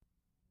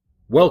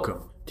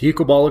Welcome to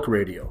Ecobolic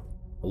Radio,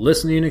 a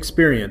listening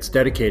experience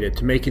dedicated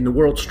to making the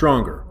world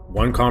stronger,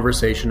 one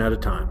conversation at a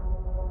time,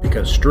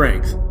 because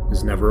strength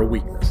is never a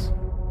weakness.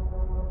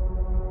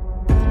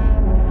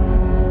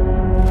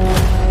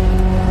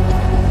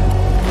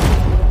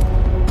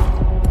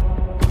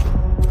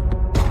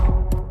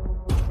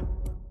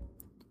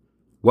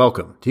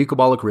 Welcome to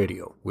Ecobolic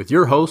Radio with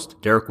your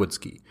host, Derek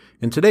Woodsky.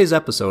 In today's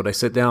episode, I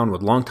sit down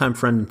with longtime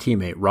friend and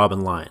teammate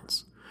Robin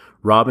Lyons.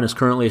 Robin is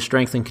currently a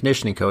strength and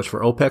conditioning coach for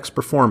OPEX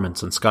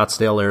Performance in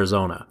Scottsdale,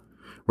 Arizona,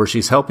 where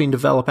she's helping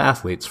develop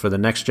athletes for the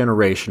next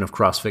generation of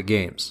CrossFit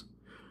Games.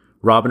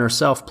 Robin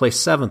herself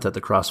placed 7th at the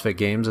CrossFit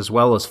Games, as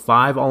well as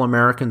 5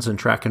 All-Americans in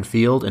track and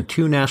field and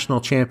 2 national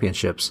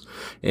championships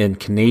in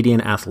Canadian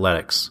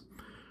athletics.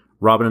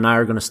 Robin and I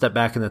are going to step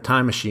back in the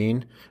time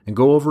machine and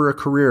go over a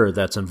career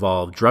that's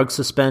involved drug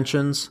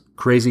suspensions,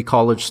 crazy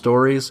college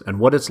stories, and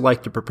what it's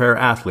like to prepare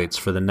athletes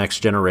for the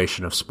next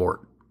generation of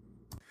sport.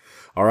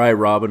 All right,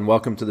 Robin,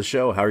 welcome to the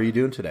show. How are you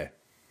doing today?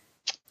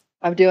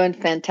 I'm doing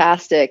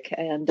fantastic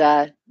and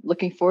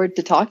looking forward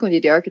to talking with you,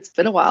 Derek. It's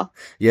been a while.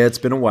 Yeah, it's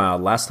been a while.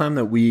 Last time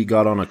that we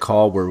got on a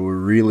call where we were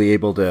really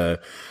able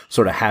to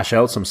sort of hash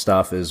out some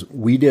stuff is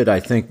we did, I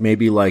think,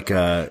 maybe like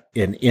an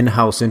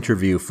in-house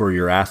interview for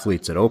your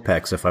athletes at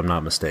OPEX, if I'm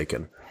not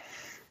mistaken.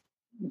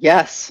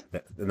 Yes.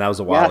 And that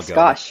was a while ago.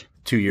 Gosh.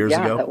 2 years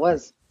ago? Yeah, that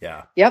was.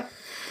 Yeah. Yep.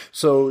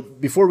 So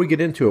before we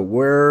get into it,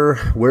 where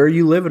are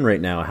you living right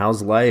now?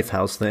 How's life?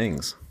 How's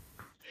things?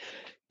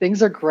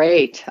 Things are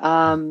great.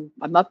 I'm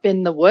up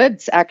in the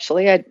woods,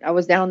 actually. I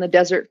was down in the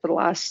desert for the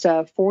last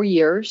 4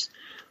 years,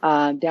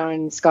 down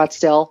in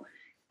Scottsdale,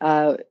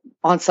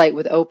 on site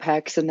with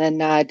OPEX, and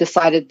then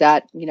decided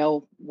that,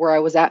 where I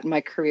was at in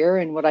my career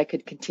and what I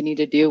could continue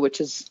to do, which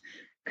is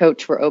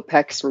coach for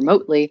OPEX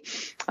remotely.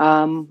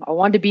 I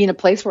wanted to be in a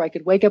place where I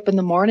could wake up in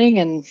the morning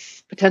and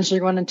potentially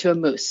run into a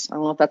moose. I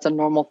don't know if that's a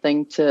normal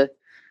thing to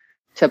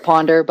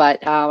ponder,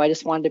 but I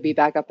just wanted to be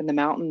back up in the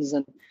mountains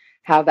and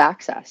have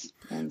access.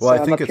 And well,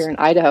 so I'm up here in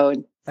Idaho.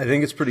 And I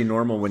think it's pretty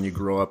normal when you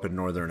grow up in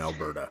northern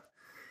Alberta.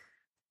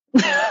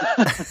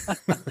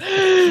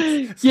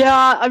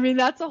 Yeah, I mean,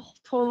 that's a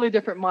totally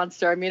different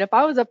monster. I mean, if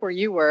I was up where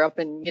you were, up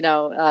in,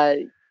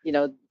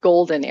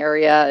 Golden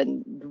area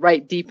and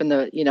right deep in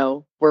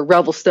the, where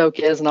Revelstoke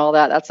is and all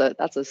that,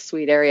 that's a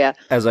sweet area.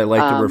 As I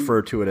like to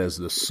refer to it as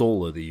the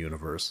soul of the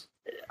universe.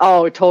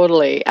 Oh,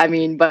 totally. I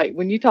mean, but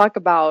when you talk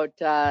about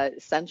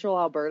central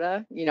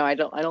Alberta, I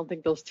don't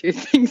think those two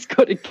things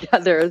go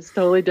together. It's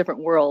totally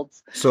different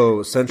worlds.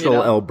 So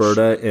central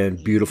Alberta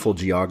and beautiful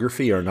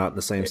geography are not in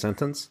the same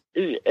sentence?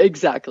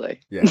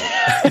 Exactly. Yeah.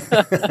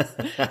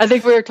 I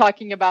think we were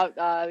talking about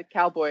the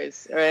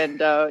Cowboys and,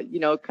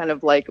 kind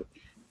of like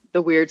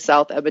the weird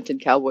South Edmonton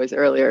Cowboys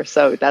earlier.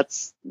 So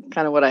that's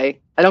kind of what I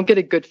don't get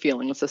a good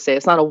feeling. Let's just say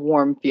it's not a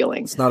warm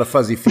feeling. It's not a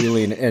fuzzy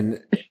feeling.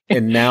 And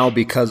now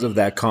because of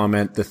that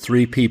comment, the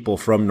 3 people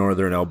from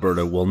northern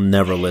Alberta will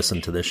never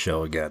listen to this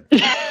show again.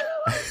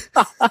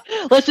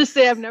 Let's just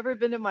say I've never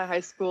been to my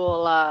high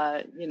school,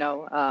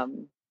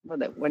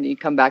 when you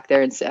come back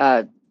there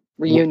and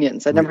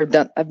reunions. I've never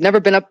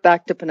been up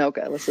back to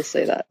Ponoka. Let's just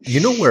say that.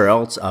 You know where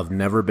else I've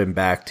never been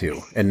back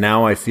to? And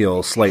now I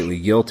feel slightly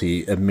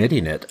guilty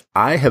admitting it.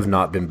 I have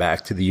not been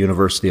back to the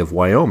University of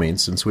Wyoming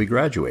since we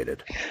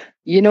graduated.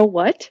 You know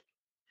what?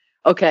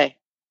 Okay.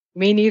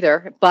 Me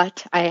neither.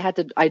 But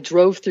I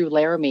drove through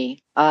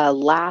Laramie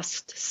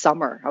last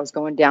summer. I was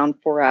going down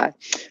for a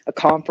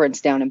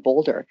conference down in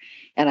Boulder.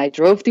 And I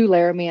drove through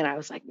Laramie and I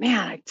was like,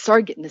 man, I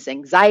started getting this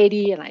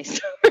anxiety and I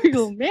started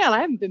going, man, I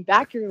haven't been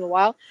back here in a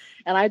while.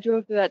 And I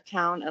drove through that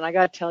town and I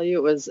got to tell you,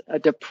 it was a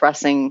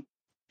depressing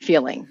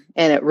feeling.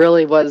 And it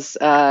really was,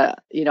 I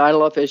don't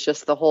know if it's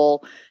just the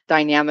whole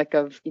dynamic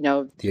of,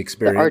 the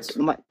experience,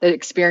 the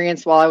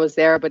experience while I was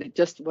there, but it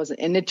just wasn't,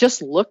 and it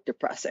just looked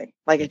depressing.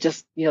 Like it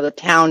just, the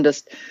town I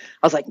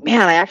was like,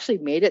 man, I actually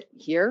made it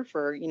here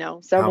for,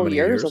 several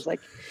years. I was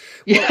like,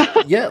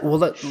 yeah. Well,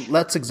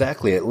 that's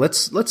exactly it.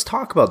 Let's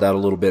talk about that a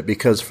little bit,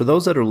 because for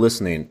those that are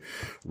listening,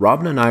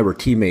 Robin and I were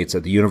teammates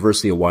at the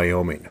University of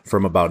Wyoming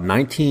from about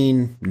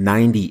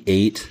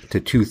 1998 to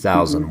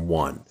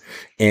 2001. Mm-hmm.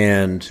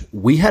 And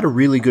we had a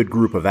really good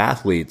group of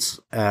athletes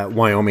at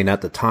Wyoming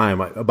at the time,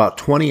 about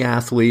 20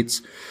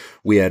 athletes.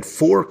 We had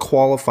 4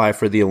 qualify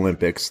for the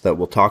Olympics that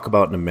we'll talk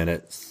about in a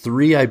minute.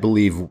 3, I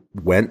believe,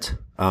 went.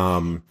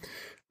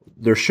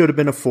 There should have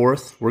been a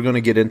 4th. We're going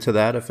to get into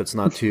that if it's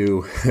not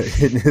too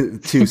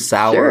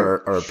sour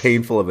Sure. or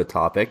painful of a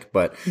topic.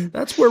 But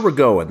that's where we're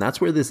going.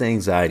 That's where this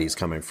anxiety is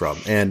coming from.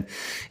 And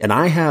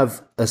I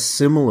have a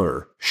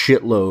similar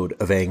shitload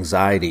of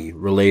anxiety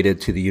related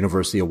to the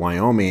University of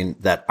Wyoming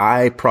that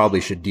I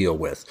probably should deal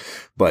with.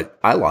 But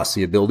I lost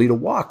the ability to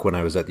walk when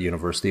I was at the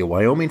University of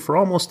Wyoming for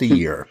almost a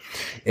year.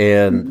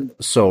 And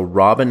so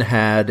Robin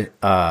had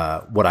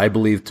what I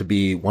believe to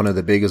be one of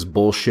the biggest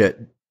bullshit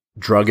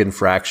drug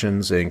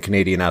infractions in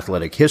Canadian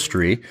athletic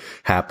history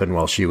happen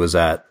while she was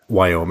at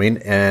Wyoming,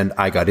 and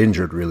I got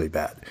injured really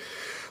bad.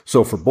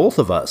 So for both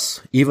of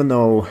us, even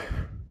though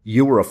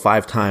you were a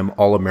 5-time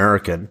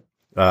All-American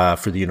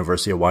for the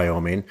University of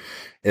Wyoming,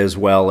 as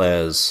well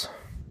as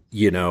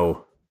you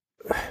know,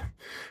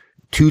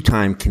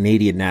 two-time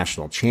Canadian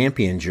national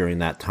champion during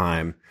that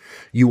time,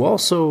 you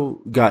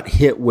also got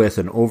hit with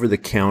an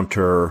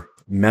over-the-counter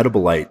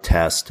metabolite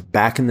test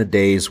back in the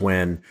days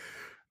when,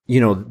 you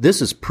know,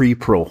 this is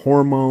pre-pro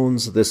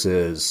hormones. This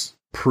is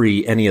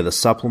pre any of the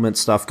supplement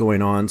stuff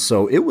going on.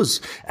 So it was,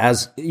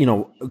 as you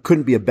know,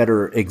 couldn't be a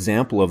better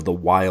example of the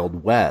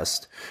Wild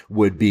West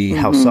would be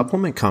how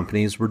supplement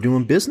companies were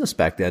doing business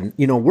back then.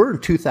 You know, we're in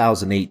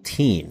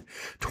 2018,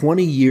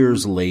 20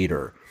 years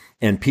later,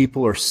 and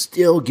people are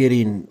still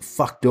getting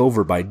fucked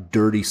over by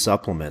dirty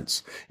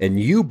supplements. And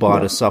you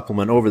bought a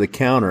supplement over the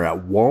counter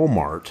at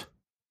Walmart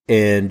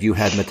and you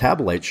had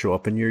metabolites show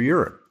up in your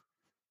urine.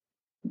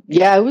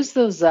 Yeah, it was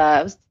those,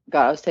 I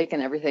was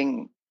taking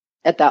everything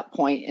at that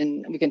point,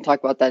 and we can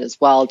talk about that as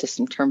well, just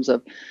in terms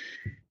of,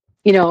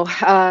 you know,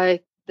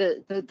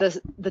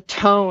 the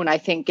tone. I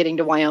think getting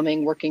to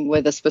Wyoming, working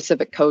with a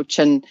specific coach,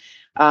 and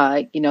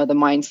you know, the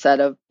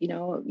mindset of, you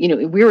know,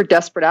 we were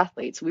desperate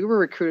athletes. We were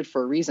recruited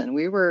for a reason.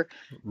 We were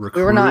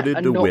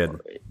recruited to win.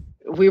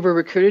 We were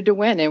recruited to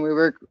win, and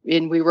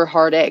we were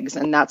hard eggs,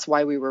 and that's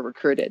why we were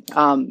recruited.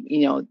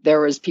 You know,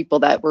 there was people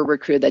that were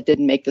recruited that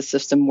didn't make the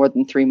system more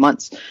than 3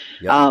 months.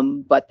 Yep.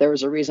 But there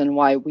was a reason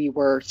why we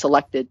were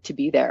selected to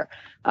be there.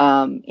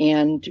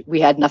 And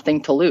we had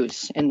nothing to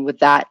lose. And with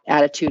that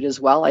attitude as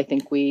well, I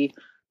think we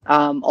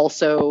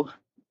also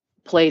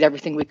played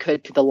everything we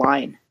could to the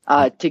line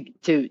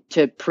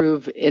to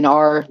prove in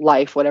our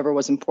life whatever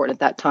was important at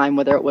that time,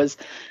 whether it was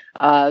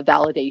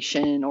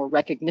validation or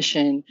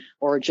recognition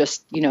or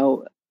just, you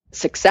know,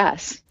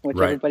 success, which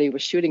everybody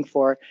was shooting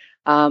for.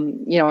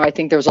 You know, I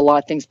think there was a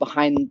lot of things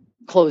behind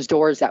closed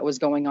doors that was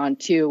going on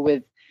too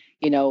with,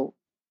 you know,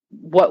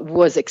 what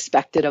was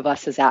expected of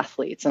us as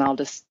athletes. And I'll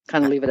just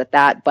kind of leave it at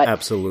that. But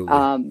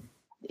absolutely.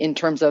 In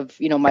terms of,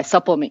 you know, my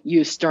supplement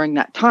use during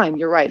that time,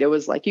 you're right. It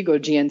was like you go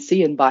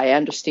GNC and buy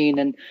Androsten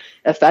and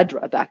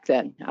ephedra back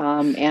then.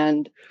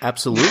 And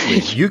absolutely.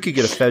 You could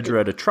get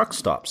ephedra at a truck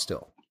stop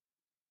still.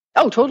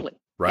 Oh, totally.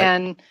 Right.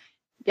 And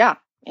yeah.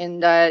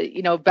 And,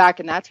 you know, back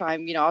in that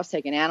time, you know, I was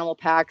taking animal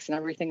packs and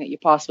everything that you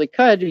possibly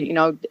could, you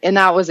know, and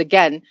that was,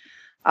 again,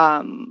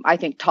 I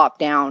think top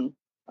down,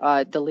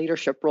 the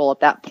leadership role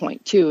at that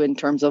point too, in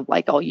terms of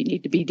like, oh, you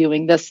need to be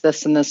doing this,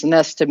 this, and this, and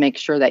this to make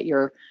sure that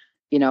you're,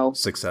 you know,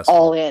 successful,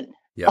 all in.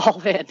 Yeah.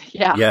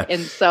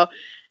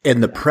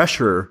 And the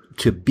pressure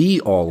to be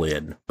all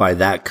in by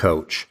that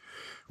coach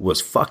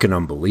was fucking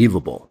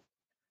unbelievable.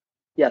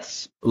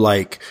 Yes.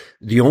 Like,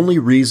 the only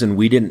reason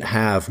we didn't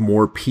have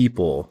more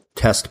people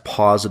test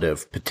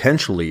positive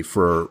potentially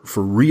for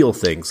real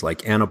things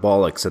like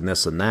anabolics and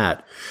this and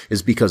that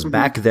is because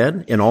back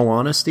then, in all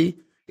honesty,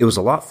 it was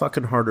a lot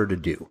fucking harder to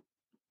do.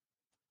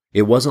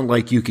 It wasn't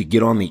like you could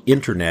get on the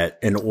internet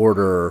and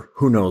order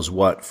who knows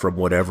what from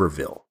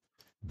whateverville.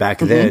 Back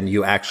then,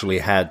 you actually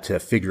had to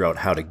figure out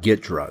how to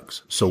get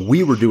drugs. So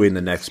we were doing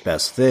the next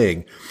best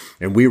thing,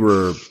 and we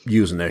were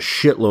using a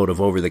shitload of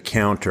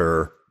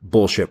over-the-counter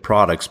bullshit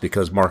products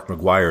because Mark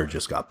McGuire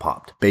just got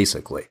popped,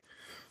 basically.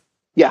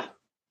 Yeah.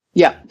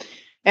 Yeah.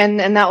 And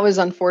that was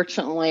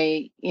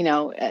unfortunately, you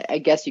know, I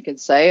guess you could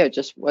say it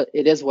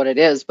is what it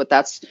is, but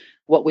that's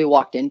what we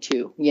walked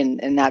into.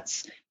 And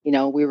that's, you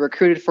know, we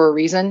recruited for a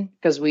reason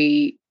because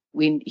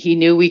he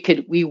knew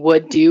we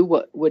would do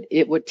what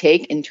it would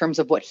take in terms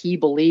of what he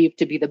believed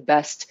to be the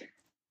best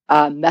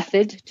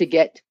method to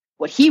get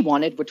what he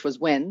wanted, which was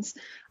wins.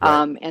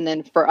 Right. And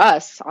then for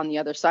us on the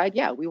other side,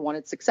 yeah, we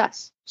wanted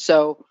success.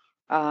 So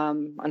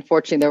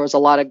unfortunately, there was a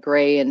lot of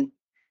gray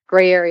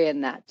area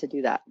in that to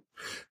do that.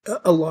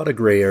 A lot of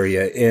gray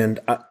area. And,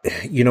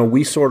 you know,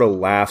 we sort of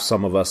laugh,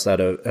 some of us that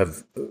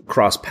have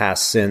crossed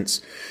paths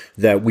since,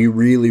 that we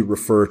really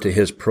refer to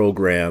his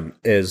program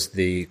as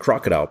the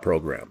crocodile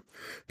program,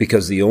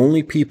 because the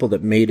only people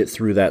that made it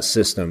through that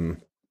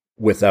system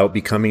without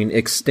becoming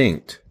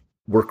extinct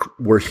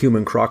were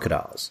human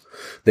crocodiles.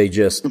 They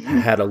just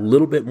had a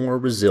little bit more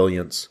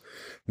resilience,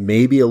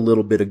 maybe a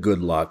little bit of good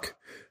luck,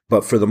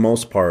 but for the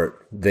most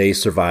part, they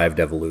survived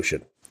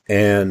evolution.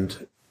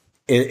 And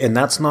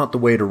that's not the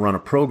way to run a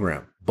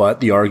program. But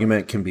the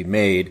argument can be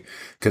made,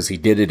 because he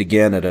did it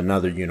again at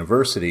another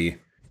university,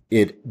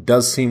 it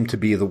does seem to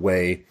be the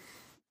way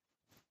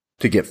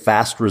to get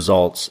fast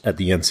results at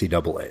the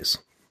NCAAs.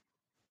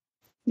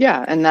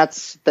 Yeah, and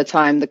that's the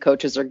time the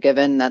coaches are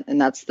given,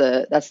 and that's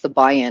the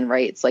buy-in,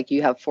 right? It's like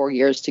you have 4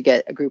 years to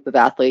get a group of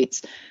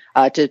athletes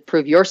to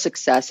prove your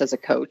success as a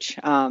coach,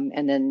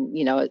 and then,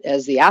 you know,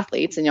 as the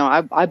athletes, and, you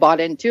know, I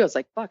bought in too. I was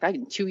like, fuck,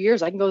 in 2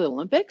 years I can go to the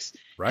Olympics.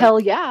 Right. Hell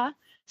yeah,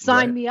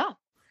 sign me up.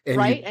 And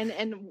right.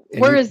 And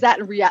where is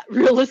that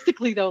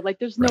realistically though? Like,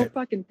 there's no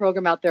fucking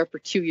program out there for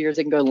 2 years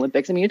that can go to the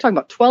Olympics. I mean, you're talking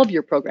about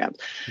 12-year programs.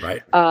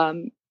 Right.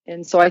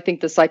 And so I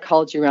think the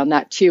psychology around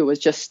that too was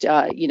just,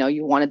 you know,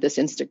 you wanted this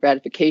instant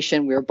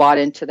gratification. We were bought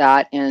into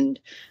that. And,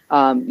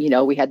 you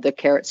know, we had the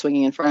carrot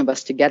swinging in front of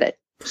us to get it.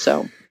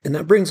 So. And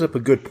that brings up a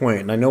good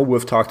point. And I know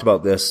we've talked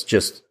about this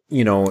just,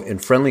 you know, in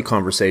friendly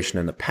conversation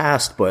in the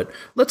past, but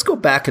let's go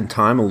back in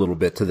time a little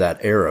bit to that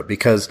era,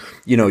 because,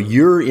 you know,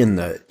 you're in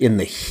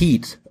the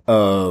heat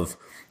of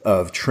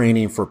of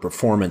training for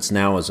performance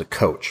now as a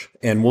coach,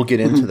 and we'll get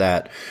into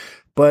that.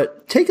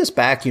 But take us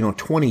back,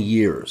 20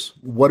 years,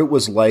 what it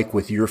was like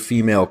with your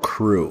female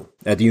crew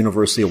at the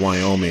University of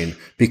Wyoming,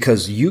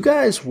 because you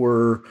guys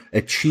were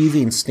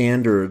achieving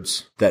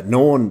standards that no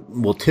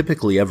one will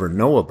typically ever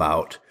know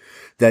about,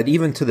 that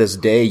even to this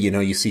day,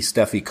 you see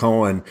Steffi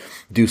Cohen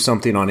do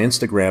something on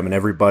Instagram and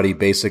everybody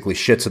basically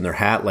shits in their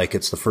hat like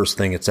it's the first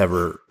time it's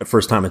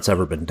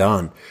ever been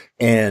done.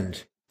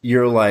 And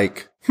you're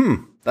like,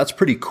 that's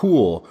pretty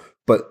cool,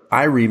 but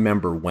I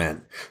remember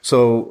when.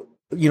 So,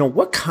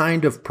 what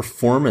kind of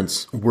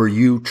performance were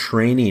you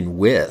training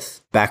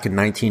with back in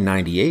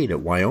 1998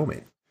 at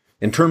Wyoming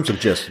in terms of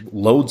just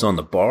loads on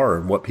the bar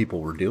and what people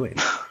were doing?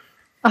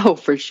 Oh,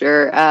 for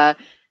sure. And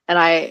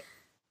I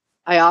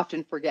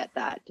often forget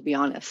that, to be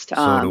honest.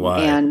 So do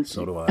I. And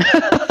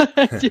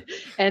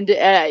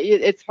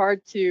it's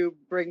hard to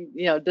bring,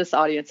 this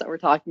audience that we're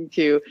talking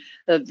to,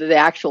 the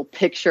actual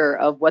picture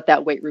of what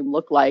that weight room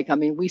looked like. I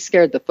mean, we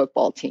scared the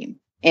football team.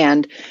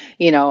 And,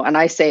 and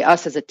I say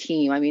us as a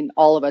team, I mean,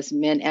 all of us,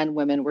 men and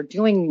women, were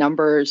doing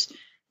numbers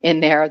in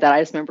there that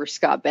I just remember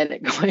Scott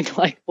Bennett going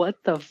like, what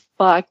the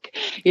fuck?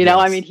 Yes.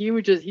 I mean, he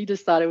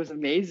just thought it was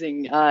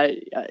amazing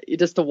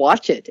just to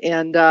watch it.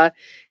 And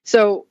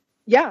so,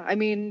 yeah, I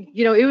mean,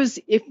 it was,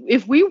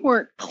 if we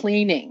weren't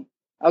clean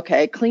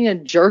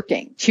and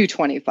jerking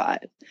 225,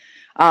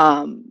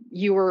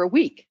 you were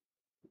weak.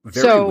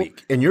 Very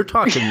weak. And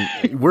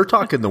we're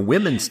talking the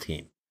women's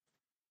team.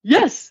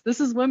 Yes,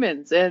 this is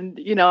women's, and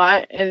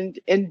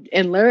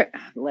and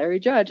Larry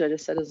Judge, I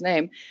just said his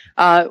name,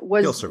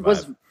 he'll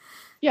survive.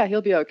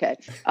 He'll be okay.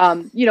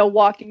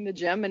 Walking the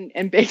gym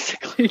and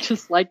basically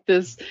just like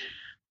this,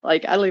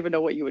 like, I don't even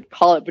know what you would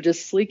call it, but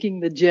just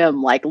sleeking the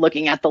gym, like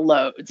looking at the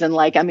loads. And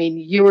like, I mean,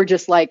 you were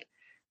just like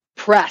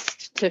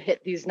pressed to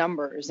hit these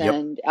numbers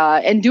and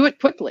do it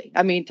quickly.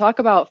 I mean, talk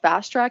about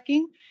fast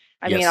tracking.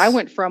 I mean, I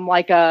went from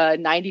like a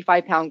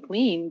 95-pound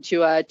clean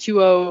to a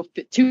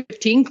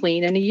 215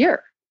 clean in a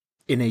year.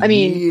 In a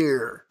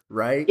year,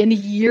 right? In a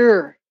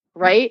year,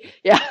 right?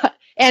 Yeah.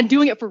 And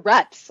doing it for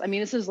reps. I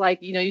mean, this is like,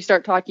 you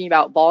start talking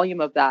about volume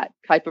of that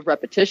type of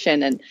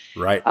repetition. And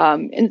right.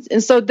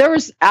 And so there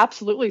was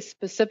absolutely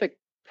specific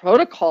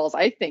protocols,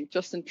 I think,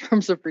 just in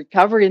terms of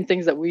recovery and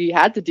things that we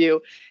had to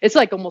do. It's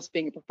like almost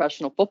being a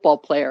professional football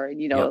player. And,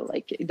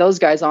 like those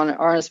guys are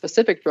on a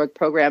specific drug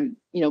program,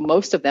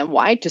 most of them.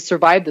 Why? To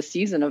survive the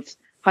season of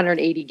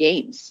 180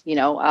 games,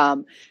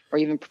 or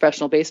even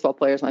professional baseball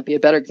players might be a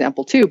better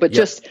example too, but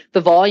just the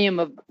volume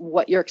of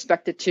what you're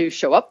expected to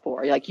show up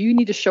for. Like, you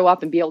need to show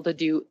up and be able to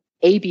do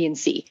A, B, and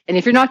C. And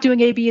if you're not doing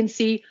A, B, and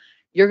C,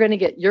 you're going to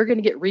get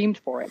reamed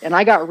for it. And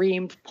I got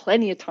reamed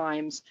plenty of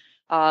times.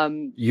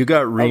 You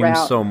got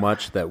reamed so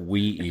much that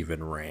we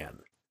even ran.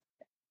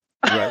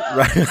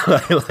 Right.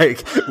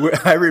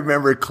 Like, I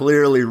remember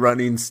clearly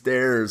running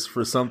stairs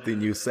for something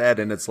you said,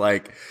 and it's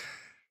like,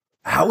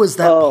 how is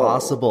that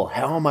possible?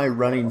 How am I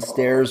running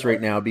stairs right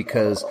now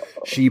because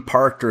she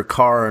parked her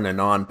car in a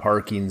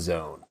non-parking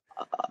zone?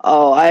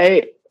 Oh,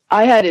 I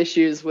had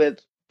issues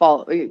with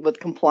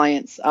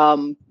compliance.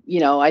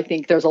 I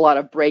think there's a lot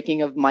of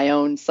breaking of my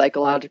own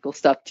psychological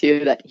stuff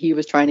too that he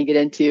was trying to get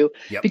into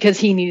because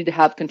he needed to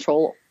have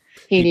control.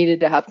 He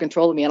needed to have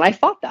control of me, and I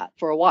fought that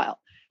for a while.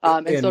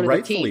 And so did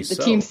the team. The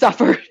team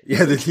suffered.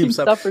 Yeah, the team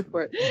suffered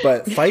for it.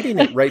 But fighting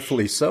it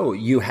rightfully so,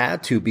 you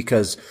had to,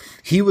 because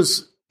he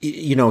was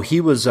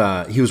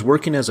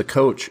working as a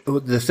coach.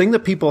 The thing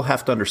that people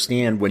have to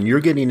understand when you're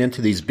getting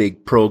into these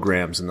big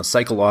programs and the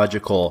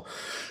psychological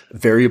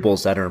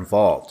variables that are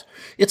involved,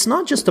 it's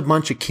not just a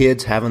bunch of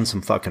kids having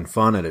some fucking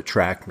fun at a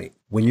track meet.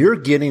 When you're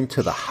getting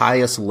to the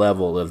highest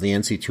level of the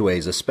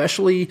NC2As,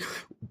 especially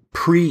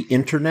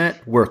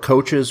pre-internet, where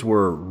coaches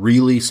were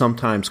really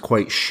sometimes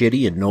quite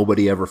shitty and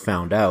nobody ever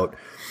found out,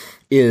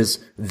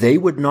 is they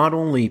would not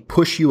only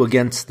push you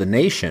against the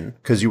nation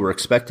because you were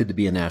expected to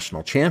be a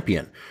national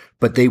champion,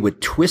 but they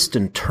would twist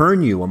and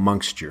turn you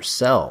amongst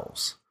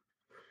yourselves.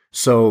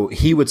 So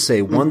he would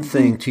say one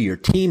thing to your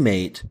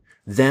teammate,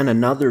 then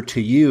another to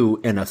you,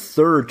 and a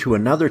third to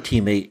another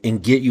teammate,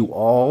 and get you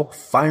all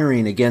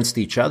firing against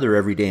each other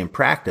every day in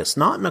practice.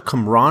 Not in a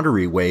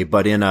camaraderie way,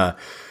 but in a,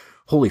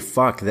 holy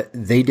fuck,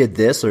 they did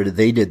this or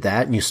they did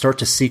that. And you start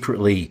to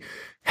secretly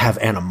have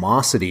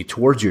animosity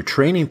towards your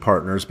training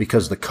partners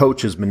because the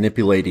coach is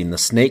manipulating the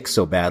snake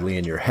so badly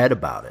in your head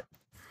about it.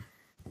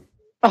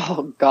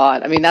 Oh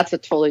God. I mean, that's a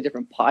totally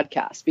different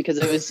podcast, because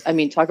it was, I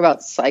mean, talk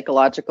about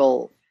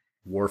psychological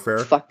warfare,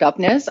 fucked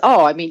upness.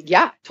 Oh, I mean,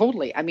 yeah,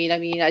 totally. I mean,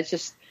 I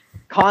just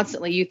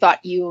constantly, you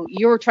thought you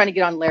were trying to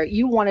get on Larry.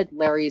 You wanted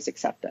Larry's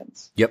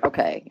acceptance. Yep.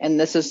 Okay. And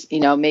this is,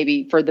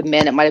 maybe for the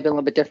men, it might've been a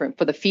little bit different.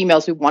 For the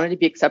females who wanted to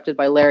be accepted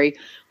by Larry,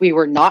 we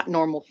were not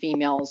normal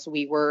females.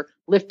 We were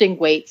lifting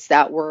weights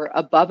that were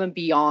above and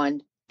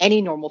beyond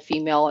any normal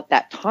female at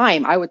that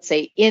time. I would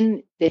say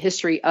in the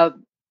history of,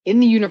 in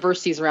the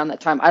universities around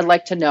that time, I'd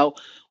like to know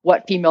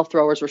what female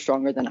throwers were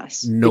stronger than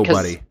us.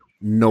 Nobody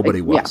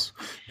was.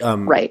 Yeah,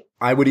 right.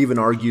 I would even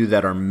argue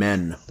that our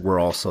men were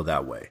also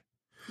that way.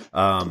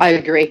 I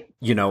agree.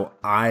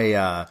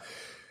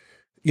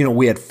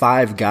 we had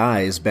 5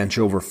 guys bench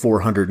over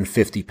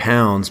 450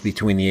 pounds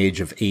between the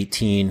age of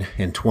 18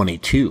 and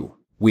 22.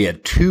 We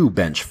had 2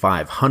 bench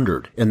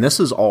 500, and this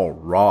is all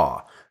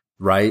raw,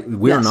 right?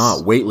 We're Yes. not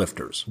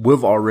weightlifters.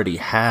 We've already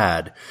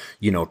had,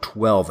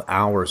 12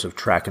 hours of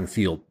track and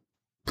field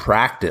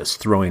practice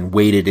throwing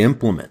weighted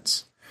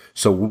implements.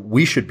 So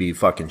we should be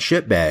fucking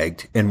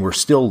shitbagged, and we're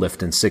still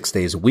lifting 6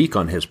 days a week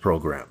on his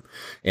program.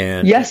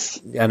 And Yes.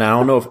 and I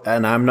don't know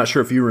and I'm not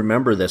sure if you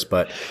remember this,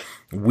 but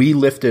we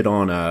lifted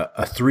on a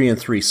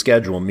 3-and-3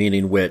 schedule,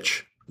 meaning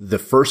which the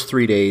first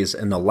 3 days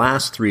and the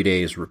last 3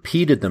 days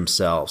repeated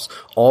themselves.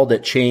 All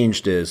that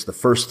changed is the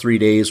first 3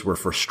 days were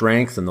for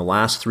strength and the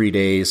last 3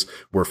 days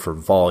were for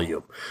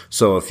volume.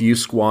 So if you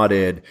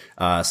squatted,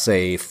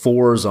 say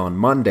 4s on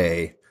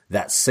Monday,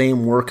 that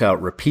same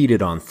workout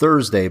repeated on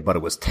Thursday, but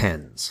it was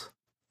 10s.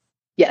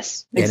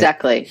 Yes,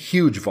 exactly.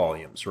 Huge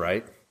volumes,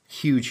 right?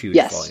 Huge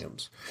Yes.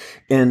 volumes.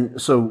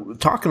 And so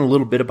talking a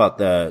little bit about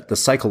the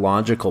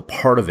psychological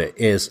part of it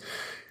is,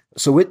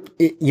 so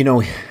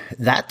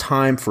that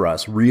time for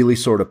us really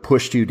sort of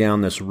pushed you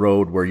down this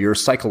road where you're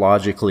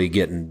psychologically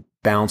getting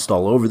bounced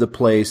all over the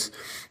place.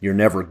 You're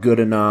never good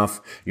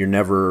enough. You're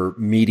never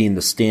meeting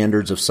the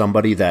standards of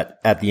somebody that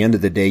at the end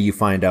of the day you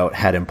find out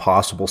had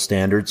impossible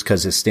standards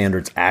because his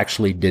standards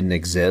actually didn't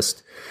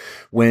exist.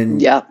 When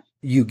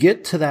you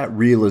get to that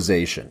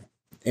realization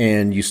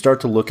and you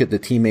start to look at the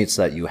teammates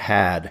that you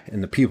had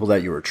and the people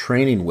that you were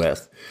training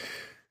with,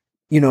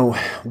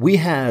 we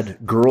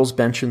had girls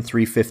benching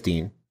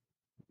 315.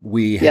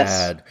 We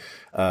had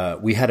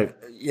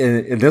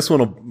and this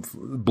one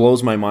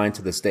blows my mind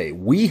to this day.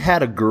 We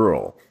had a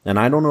girl, and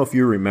I don't know if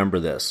you remember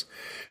this.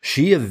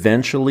 She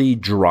eventually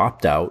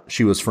dropped out.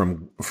 She was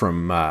from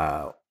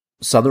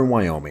Southern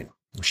Wyoming.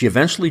 She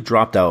eventually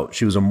dropped out.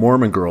 She was a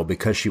Mormon girl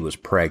because she was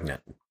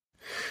pregnant.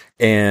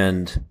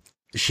 And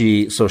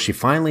she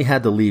finally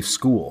had to leave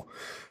school.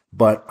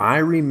 But I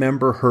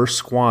remember her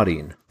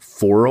squatting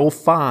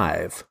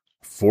 405,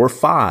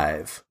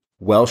 45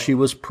 while she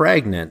was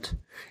pregnant,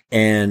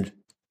 and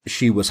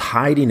she was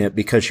hiding it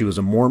because she was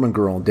a Mormon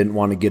girl and didn't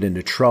want to get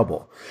into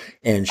trouble.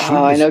 And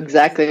I know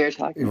exactly what you're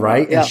talking about.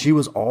 Right? Yeah. And she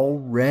was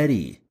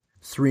already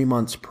 3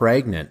 months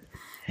pregnant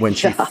when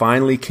she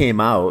finally came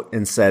out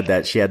and said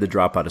that she had to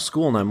drop out of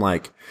school. And I'm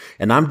like,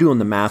 and I'm doing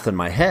the math in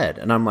my head.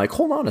 And I'm like,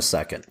 hold on a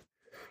second.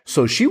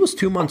 So she was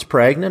 2 months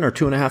pregnant or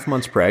 2.5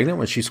 months pregnant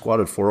when she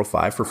squatted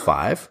 405 for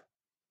 5.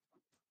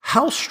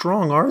 How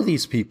strong are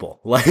these people?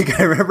 Like,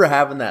 I remember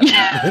having that,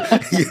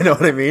 you know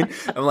what I mean?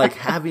 I'm like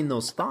having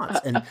those thoughts.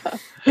 And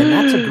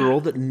that's a girl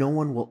that no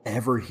one will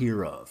ever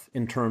hear of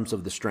in terms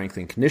of the strength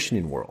and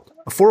conditioning world.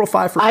 A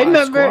 405 for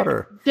 5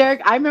 squatter. Derek,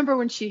 I remember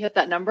when she hit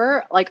that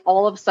number, like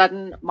all of a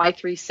sudden my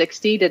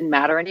 360 didn't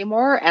matter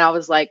anymore. And I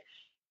was like,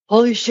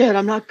 holy shit,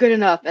 I'm not good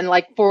enough. And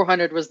like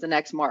 400 was the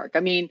next mark.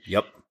 I mean,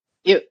 yep.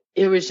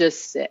 It was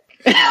just sick.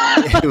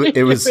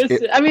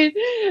 I mean,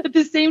 at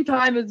the same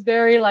time, it's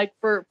very like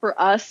for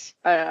us,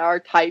 our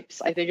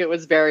types, I think it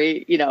was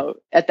very,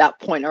 at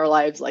that point in our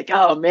lives, like,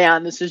 oh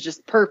man, this is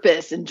just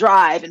purpose and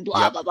drive and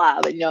blah, blah,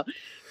 blah.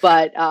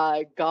 But,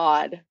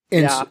 God.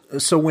 And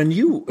so when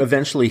you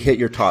eventually hit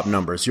your top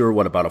numbers, you were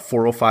what, about a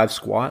 405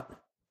 squat?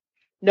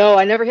 No,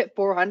 I never hit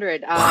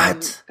 400.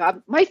 What?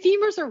 God, my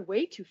femurs are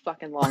way too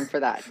fucking long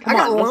for that. I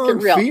got long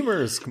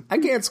femurs. I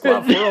can't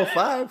squat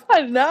 405.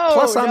 I know.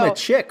 Plus, I'm a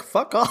chick.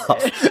 Fuck off.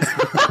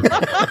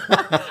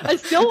 I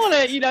still want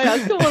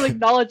to,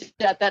 acknowledge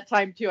that at that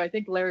time too. I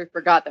think Larry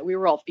forgot that we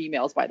were all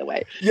females, by the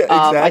way. Yeah,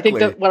 exactly. I think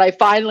that when I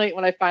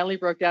finally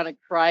broke down and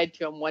cried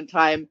to him one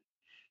time,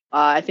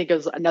 I think it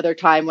was another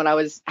time when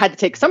I had to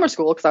take summer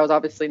school because I was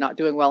obviously not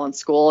doing well in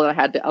school and I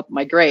had to up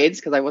my grades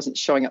because I wasn't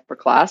showing up for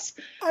class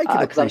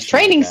because I was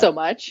training so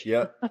much.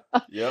 Yep.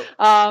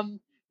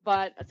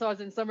 But so I was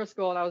in summer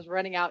school and I was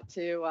running out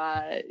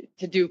to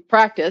do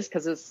practice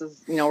because this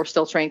is, we're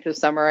still training through the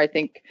summer. I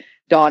think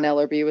Dawn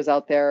Ellerby was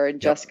out there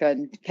and Jessica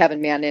and Kevin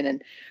Manning.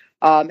 And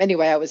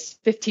anyway, I was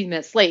 15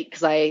 minutes late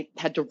because I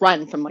had to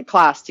run from my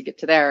class to get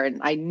to there.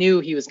 And I knew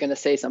he was going to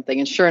say something.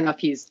 And sure enough,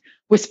 he's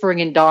whispering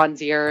in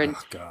Dawn's ear. And,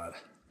 oh, God.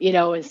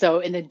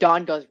 And then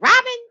Dawn goes,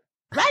 Robin,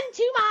 run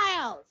 2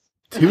 miles.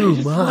 2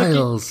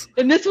 miles.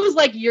 And this was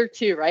like year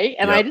 2, right?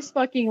 And I just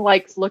fucking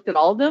looked at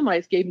all of them. I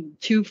just gave them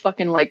 2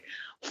 fucking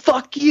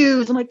fuck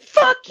yous. I'm like,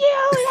 fuck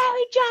you,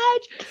 Larry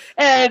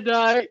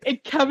Judge.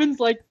 And Kevin's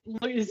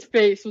his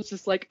face was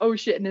just like, oh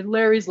shit. And then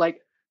Larry's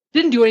like,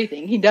 didn't do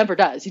anything. He never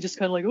does. He just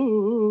kind of like,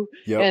 ooh.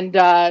 Yep.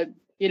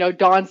 And,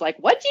 Dawn's like,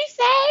 what'd you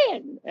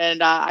say?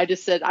 And I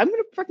just said, I'm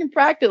going to freaking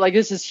practice. Like,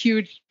 this is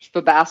huge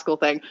Fabascal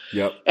thing.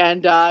 Yep.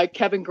 And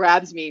Kevin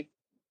grabs me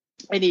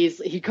and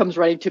he comes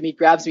running to me,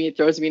 grabs me and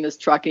throws me in his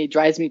truck and he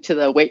drives me to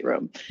the weight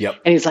room. Yep.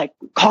 And he's like,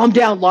 calm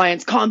down,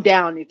 Lyons, calm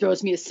down. And he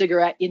throws me a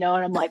cigarette, and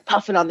I'm like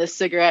puffing on this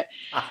cigarette.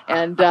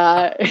 And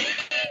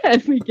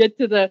and we get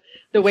to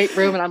the weight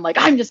room and I'm like,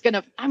 I'm going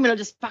to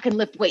just fucking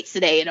lift weights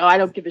today. I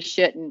don't give a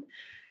shit.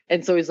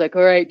 And so he's like,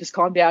 all right, just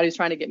calm down. He's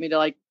trying to get me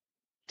to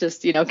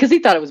just, because he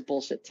thought it was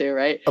bullshit too,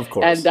 right? Of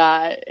course.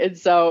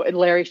 And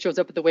Larry shows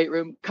up at the weight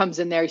room, comes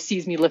in there, he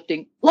sees me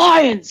lifting,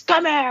 Lyons,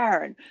 come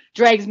here, and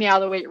drags me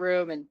out of the weight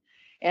room,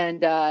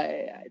 and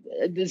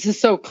this is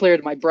so clear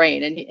to my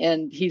brain,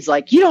 and he's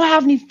like, you don't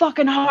have any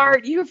fucking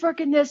heart, you're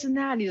freaking this and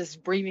that, and he's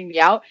just breathing me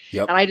out.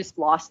 Yep. And I just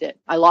lost it.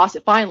 I lost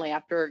it finally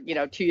after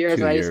 2 years.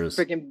 2 I years. just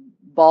freaking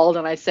bawled,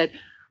 and I said,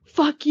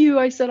 fuck you.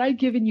 I said, I've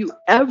given you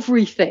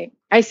everything.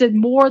 I said,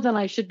 more than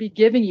I should be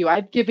giving you.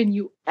 I've given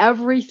you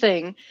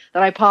everything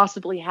that I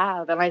possibly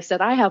have. And I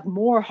said, I have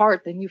more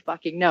heart than you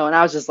fucking know. And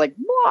I was just like,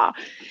 wah.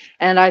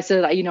 And I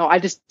said, I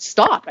just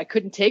stopped. I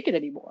couldn't take it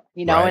anymore,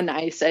 Right. And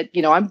I said,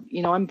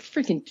 I'm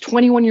freaking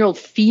 21-year-old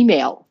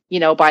female,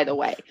 by the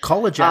way.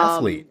 College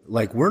athlete.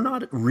 Like, we're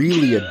not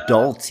really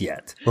adults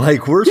yet.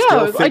 Like, we're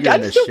still figuring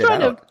I'm this still shit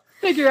trying out. to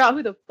figure out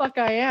who the fuck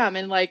I am.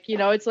 And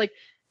it's like,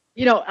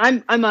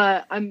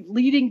 I'm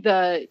leading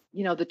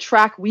the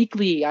track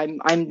weekly.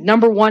 I'm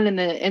number one in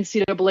the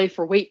NCAA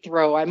for weight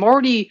throw. I'm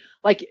already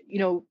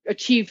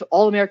achieved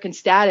All-American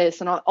status,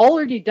 and I've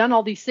already done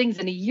all these things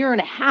in a year and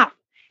a half.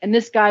 And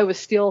this guy was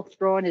still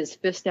throwing his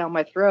fist down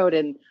my throat.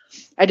 And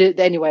I did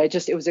anyway.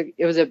 It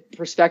was a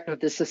perspective of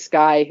this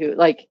guy who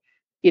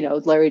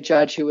Larry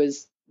Judge, who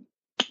was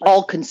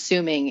all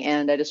consuming.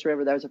 And I just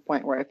remember there was a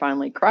point where I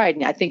finally cried.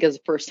 And I think it was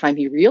the first time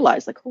he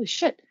realized, like, holy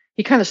shit,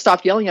 he kind of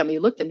stopped yelling at me. He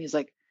looked at me. He's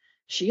like,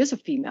 she is a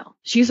female.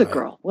 She's a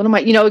girl. What am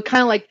I,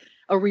 kind of like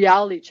a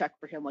reality check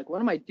for him. Like,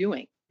 what am I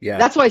doing? Yeah.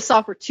 That's what I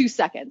saw for 2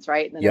 seconds.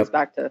 Right. And then it was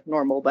back to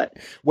normal. But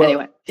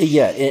anyway.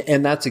 Yeah.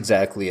 And that's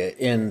exactly it.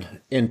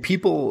 And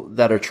people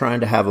that are trying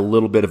to have a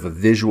little bit of a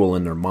visual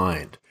in their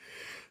mind,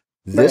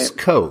 this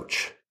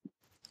coach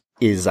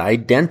is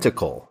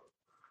identical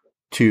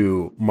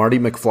to Marty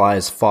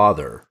McFly's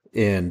father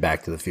in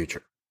Back to the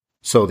Future.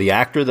 So the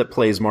actor that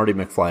plays Marty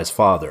McFly's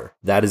father,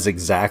 that is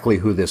exactly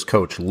who this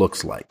coach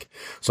looks like.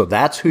 So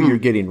that's who you're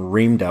getting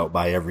reamed out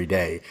by every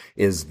day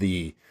is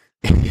the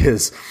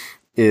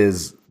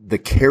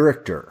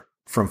character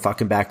from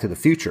fucking Back to the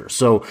Future.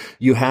 So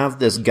you have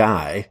this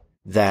guy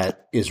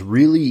that is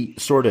really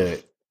sort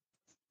of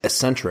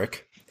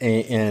eccentric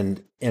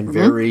and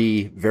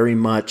very, very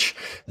much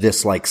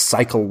this like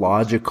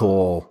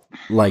psychological,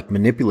 like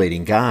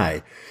manipulating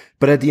guy.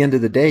 But at the end of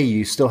the day,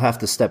 you still have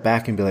to step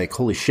back and be like,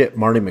 holy shit,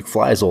 Marty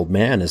McFly's old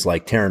man is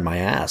like tearing my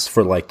ass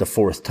for like the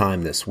 4th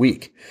time this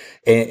week.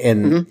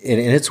 And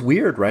it's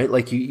weird, right?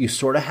 Like you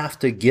sort of have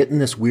to get in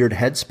this weird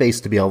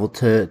headspace to be able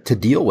to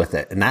deal with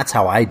it. And that's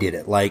how I did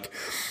it. Like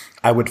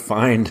I would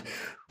find,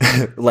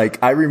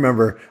 like, I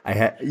remember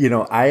I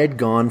had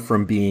gone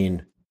from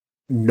being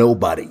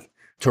nobody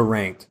to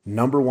ranked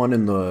number 1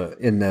 in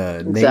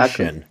the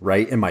nation,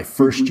 right? In my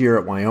first year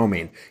at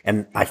Wyoming.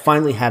 And I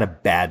finally had a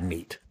bad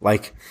meet.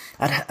 Like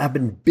I've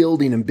been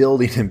building and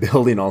building and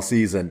building all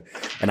season.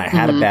 And I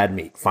had a bad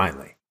meet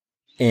finally.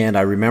 And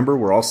I remember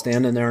we're all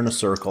standing there in a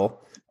circle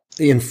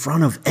in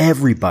front of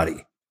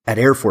everybody at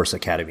Air Force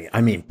Academy.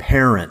 I mean,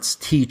 parents,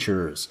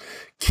 teachers,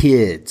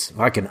 kids,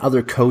 fucking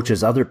other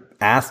coaches, other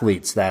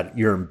athletes that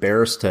you're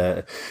embarrassed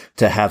to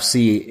have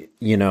see,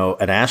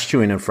 an ass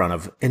chewing in front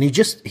of. And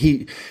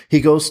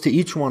he goes to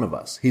each one of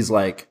us. He's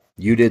like,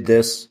 you did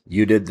this,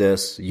 you did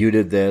this, you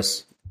did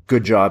this.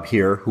 Good job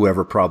here.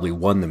 Whoever probably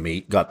won the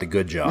meet got the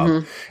good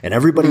job. And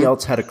everybody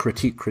else had a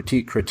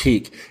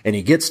critique. And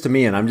he gets to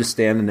me and I'm just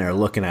standing there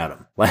looking at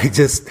him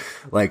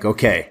like,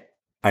 okay,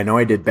 I know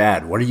I did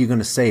bad. What are you going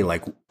to say?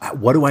 Like,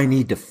 what do I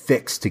need to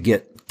fix to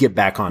get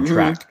back on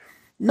track?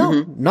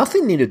 No,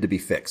 nothing needed to be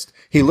fixed.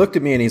 He looked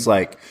at me and he's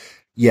like,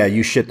 yeah,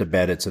 you shit the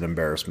bed. It's an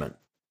embarrassment.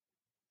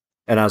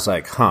 And I was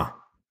like, huh.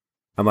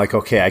 I'm like,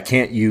 okay, I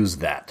can't use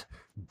that,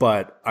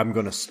 but I'm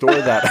going to store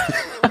that.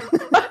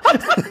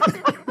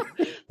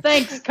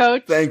 Thanks,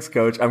 coach. Thanks,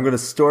 coach. I'm going to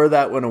store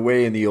that one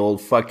away in the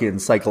old fucking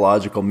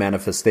psychological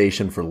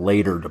manifestation for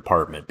later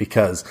department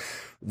because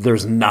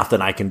there's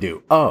nothing I can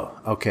do. Oh,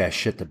 okay. I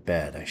shit the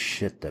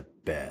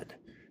bed.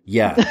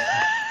 Yeah.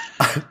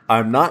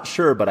 I'm not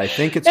sure, but I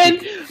think it's.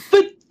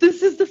 But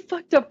this is the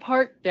fucked up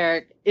part,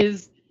 Derek,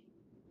 is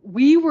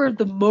we were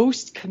the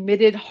most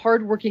committed,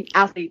 hardworking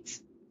athletes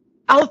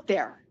out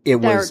there.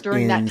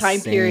 During that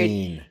time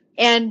period.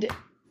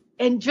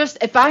 And just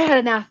if I had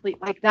an athlete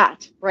like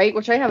that, right,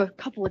 which I have a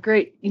couple of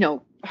great,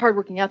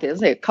 hardworking athletes. I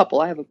say a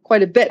couple, I have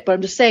quite a bit, but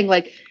I'm just saying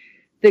like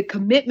the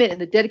commitment and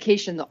the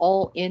dedication, the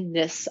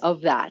all-inness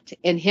of that,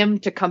 and him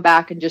to come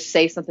back and just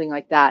say something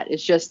like that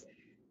is just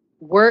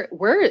where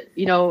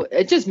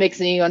it just makes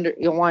me want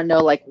to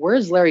know, like,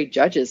 where's Larry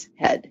Judge's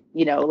head?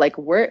 Like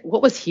what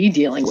was he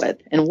dealing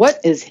with, and what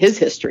is his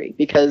history?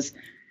 Because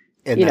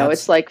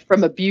it's like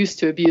from abuse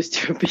to abuse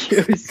to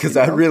abuse. Because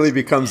that really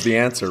becomes the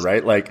answer,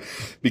 right? Like,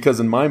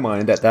 because in my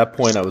mind at that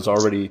point, I was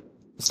already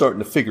starting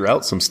to figure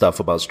out some stuff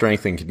about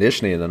strength and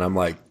conditioning. And I'm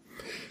like,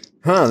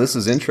 this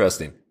is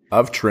interesting.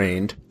 I've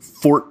trained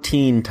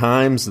 14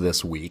 times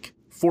this week.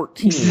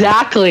 14.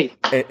 Exactly.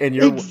 And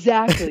you're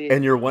exactly.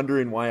 And you're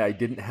wondering why I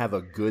didn't have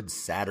a good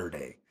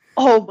Saturday.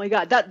 Oh my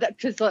God.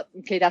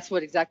 Okay. That's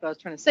what exactly I was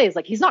trying to say is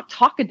like, he's not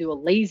talking to a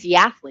lazy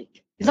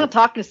athlete. He's not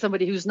talking to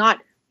somebody who's not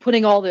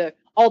putting all the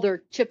all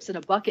their chips in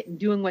a bucket and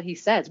doing what he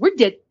says. We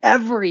did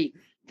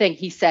everything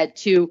he said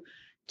to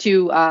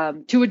a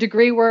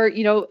degree where,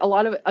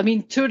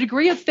 to a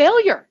degree of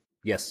failure.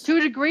 Yes. To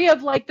a degree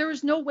of like, there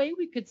was no way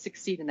we could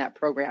succeed in that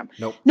program.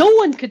 Nope. No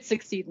one could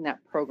succeed in that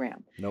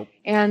program. Nope.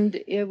 And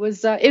it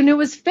was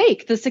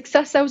fake. The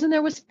success that was in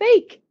there was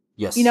fake.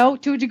 Yes.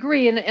 To a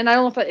degree. And I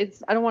don't know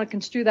if I don't want to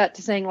construe that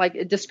to saying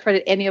like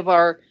discredit any of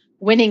our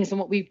winnings and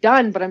what we've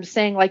done, but I'm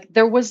saying like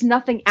there was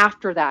nothing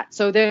after that.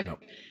 So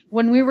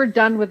when we were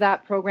done with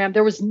that program,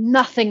 there was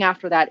nothing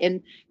after that.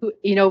 And,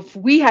 if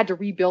we had to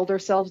rebuild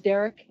ourselves,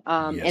 Derek,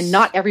 and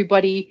not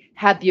everybody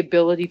had the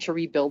ability to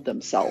rebuild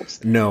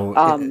themselves.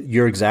 No,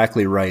 you're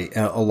exactly right.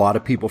 A lot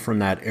of people from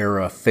that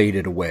era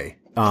faded away.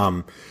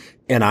 And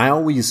I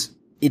always,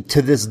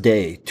 to this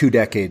day, 2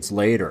 decades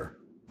later,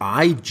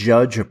 I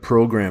judge a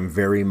program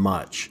very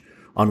much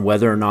on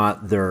whether or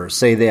not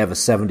say they have a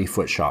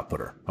 70-foot shot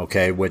putter,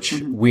 okay, which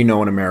we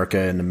know in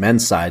America in the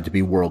men's side to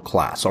be world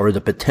class, or the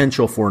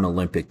potential for an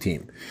Olympic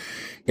team.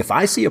 If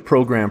I see a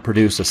program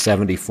produce a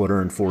 70-footer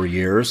in 4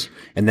 years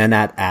and then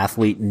that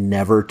athlete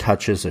never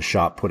touches a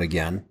shot put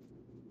again,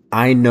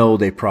 I know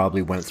they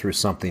probably went through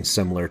something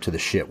similar to the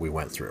shit we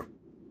went through.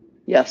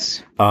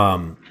 Yes.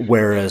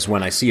 Whereas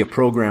when I see a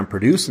program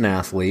produce an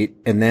athlete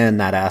and then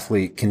that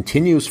athlete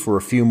continues for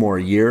a few more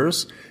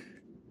years,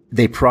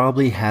 they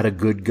probably had a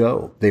good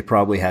go. They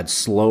probably had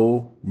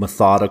slow,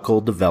 methodical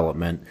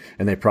development,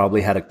 and they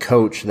probably had a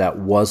coach that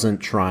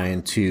wasn't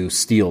trying to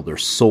steal their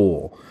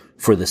soul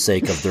for the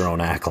sake of their own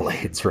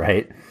accolades,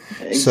 right?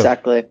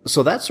 Exactly.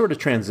 So that sort of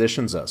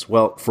transitions us.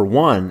 Well, for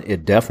one,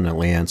 it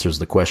definitely answers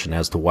the question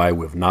as to why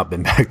we've not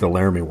been back to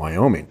Laramie,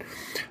 Wyoming.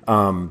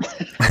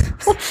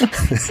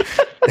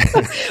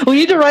 We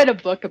need to write a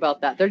book about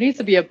that. There needs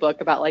to be a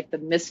book about like the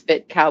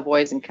misfit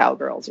cowboys and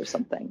cowgirls or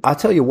something. I'll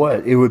tell you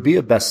what, it would be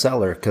a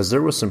bestseller because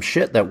there was some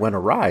shit that went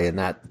awry in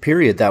that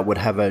period that would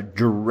have a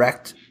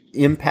direct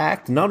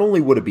impact. Not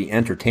only would it be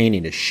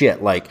entertaining as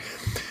shit, like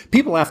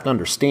people have to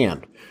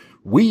understand,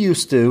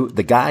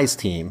 the guys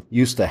team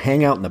used to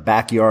hang out in the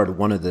backyard of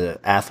one of the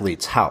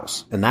athletes'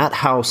 house. And that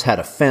house had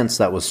a fence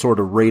that was sort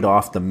of right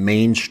off the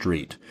main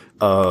street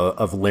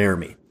of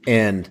Laramie.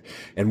 And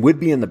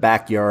we'd be in the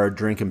backyard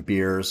drinking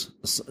beers.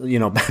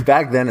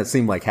 Back then it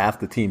seemed like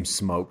half the team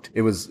smoked.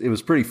 It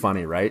was pretty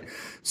funny, right?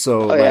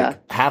 So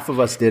half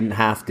of us didn't,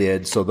 half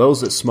did. So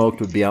those that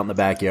smoked would be out in the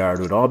backyard,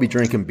 would all be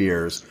drinking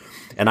beers.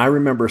 And I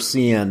remember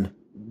seeing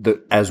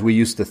as we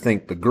used to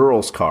think, the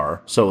girls'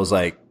 car. So it was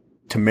like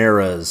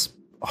Tamara's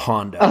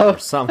Honda or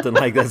something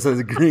like this, as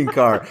a green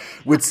car.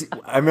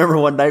 I remember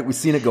one night we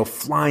seen it go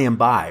flying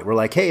by. We're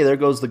like, hey, there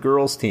goes the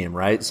girls team,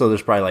 right? So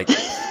there's probably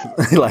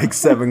like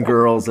 7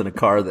 girls in a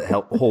car that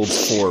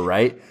holds 4,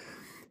 right?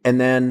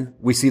 And then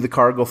we see the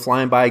car go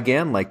flying by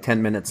again like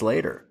 10 minutes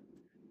later.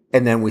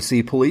 And then we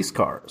see police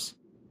cars.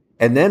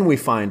 And then we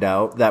find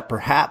out that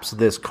perhaps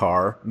this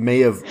car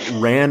may have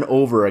ran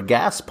over a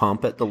gas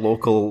pump at the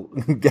local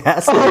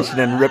gas station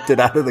and ripped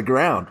it out of the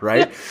ground,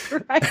 right?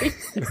 Right.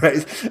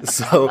 Right.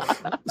 So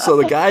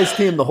the guys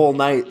team the whole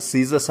night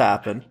sees this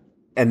happen.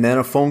 And then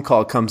a phone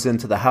call comes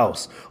into the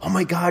house. Oh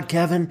my God,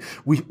 Kevin,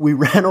 we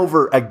ran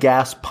over a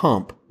gas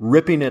pump,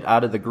 ripping it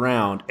out of the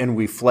ground, and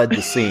we fled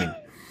the scene.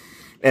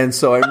 And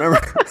so I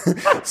remember,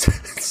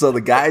 so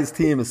the guys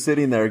team is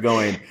sitting there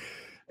going,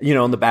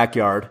 in the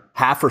backyard,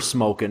 half are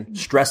smoking,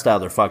 stressed out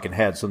of their fucking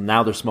head. So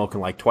now they're smoking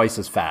like twice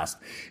as fast.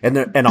 And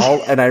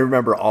I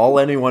remember all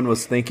anyone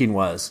was thinking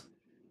was,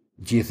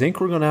 do you think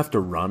we're going to have to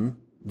run?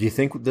 Do you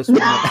think do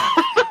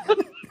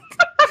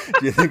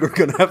you think we're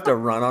going to have to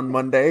run on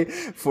Monday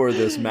for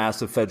this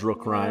massive federal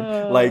crime?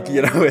 And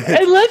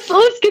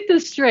let's get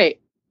this straight.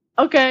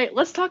 Okay.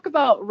 Let's talk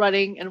about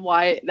running and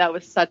why that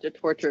was such a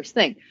torturous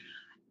thing.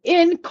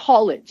 In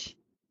college,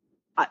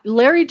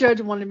 Larry Judge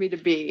wanted me to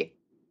be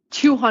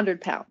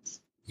 200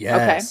 pounds.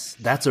 Yes,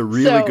 okay? That's a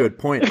really good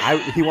point.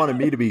 He wanted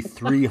me to be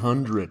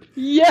 300.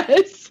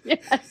 Yes.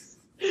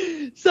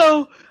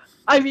 So,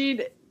 I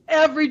mean,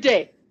 every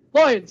day,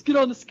 Lions, get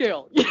on the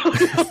scale.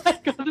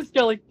 Like on the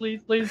scale, like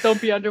please don't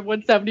be under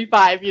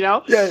 175.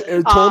 Yeah,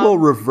 a total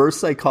reverse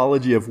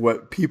psychology of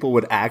what people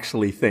would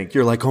actually think.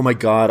 You're like, oh my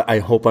God, I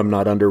hope I'm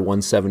not under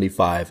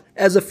 175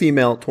 as a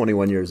female,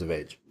 21 years of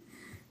age.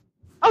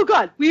 Oh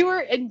God, we were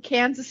in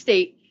Kansas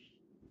State.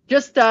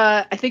 Just,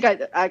 I think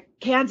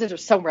Kansas or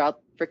somewhere out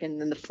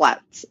freaking in the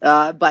flats.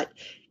 But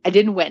I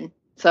didn't win.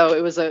 So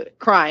it was a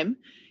crime.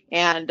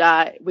 And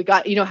we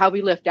got, how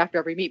we lift after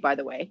every meet, by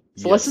the way.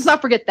 So Let's just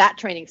not forget that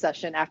training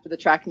session after the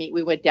track meet.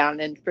 We went down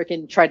and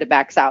freaking tried to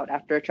bax out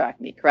after a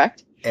track meet,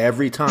 correct?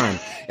 Every time.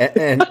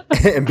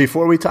 And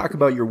before we talk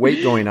about your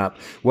weight going up,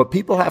 what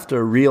people have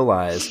to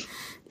realize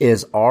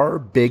is our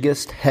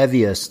biggest,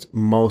 heaviest,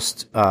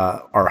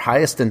 our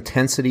highest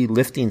intensity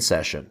lifting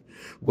session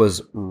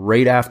was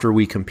right after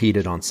we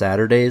competed on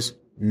Saturdays,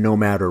 no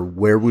matter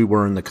where we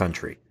were in the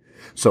country.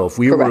 So if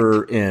we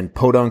were in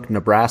Podunk,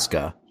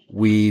 Nebraska,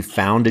 we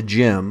found a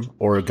gym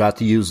or got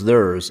to use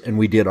theirs and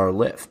we did our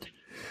lift.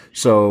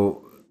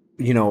 So,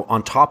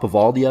 on top of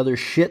all the other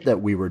shit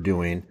that we were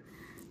doing,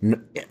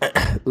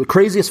 The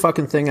craziest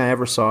fucking thing I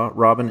ever saw,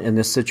 Robin, in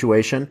this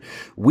situation,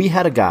 we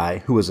had a guy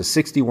who was a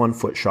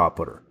 61-foot shot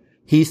putter.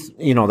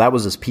 That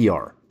was his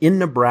PR. In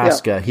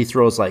Nebraska, he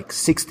throws like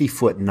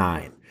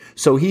 60'9".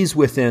 So he's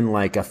within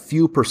like a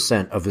few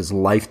 % of his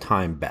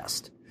lifetime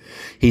best.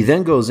 He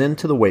then goes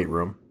into the weight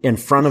room in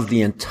front of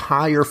the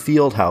entire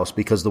field house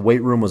because the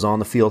weight room was on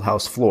the field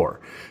house floor.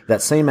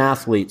 That same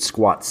athlete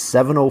squats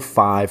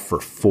 705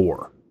 for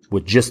 4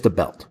 with just a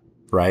belt,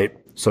 right?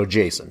 So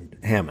Jason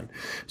Hammond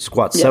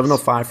squats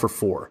 705 for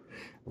 4.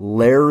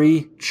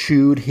 Larry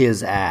chewed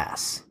his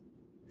ass.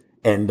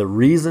 And the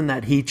reason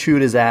that he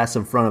chewed his ass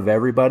in front of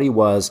everybody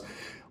was,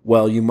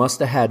 well, you must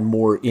have had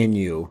more in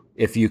you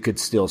if you could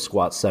still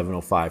squat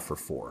 705 for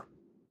 4.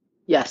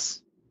 Yes.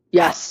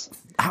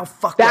 How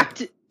fucked up.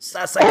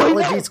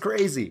 Psychology is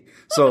crazy.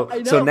 So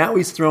now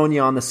he's throwing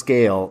you on the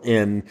scale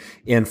in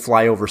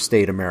flyover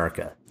state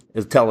America.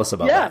 Tell us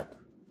about that.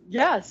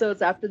 Yeah, so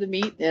it's after the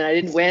meet, and I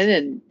didn't win,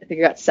 and I think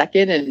I got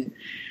second, and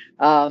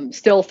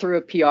still threw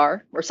a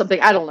PR or something.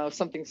 I don't know,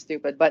 something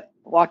stupid, but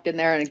walked in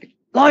there and,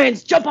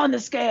 Lions, jump on the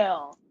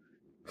scale.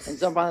 And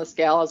jump on the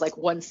scale, I was like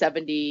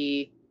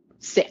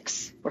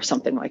 176 or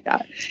something like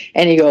that.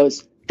 And he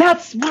goes,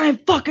 that's what I'm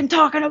fucking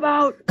talking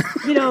about.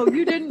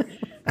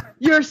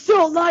 You're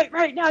so light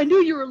right now. I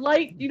knew you were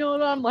light. You know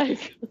what I'm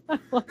like?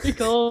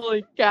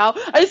 Holy cow.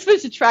 I just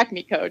finished a track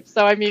meet, coach.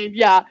 So, I mean,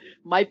 yeah,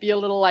 might be a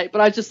little light, but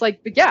I was just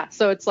like, but yeah.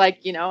 So it's like,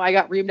 I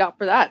got reamed out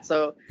for that.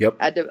 So I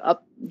had to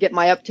get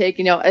my uptake.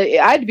 I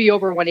had to be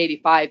over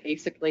 185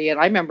 basically. And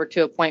I remember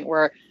to a point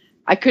where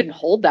I couldn't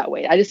hold that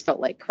weight. I just felt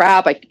like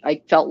crap.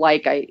 I felt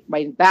like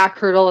my back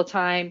hurt all the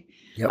time.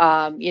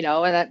 And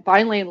then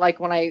finally, like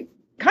when I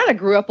kind of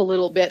grew up a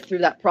little bit through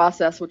that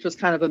process, which was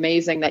kind of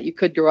amazing that you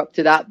could grow up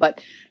to that,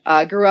 but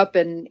grew up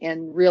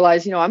and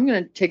realized, I'm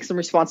going to take some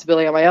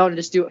responsibility on my own and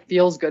just do what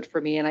feels good for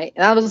me. And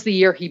that was the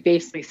year he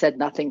basically said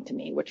nothing to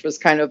me, which was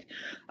kind of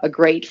a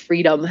great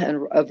freedom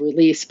of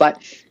release.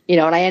 But,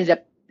 and I ended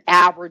up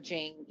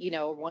averaging,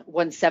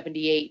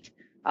 178,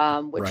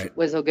 which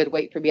was a good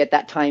weight for me at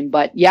that time.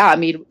 But yeah, I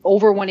mean,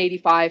 over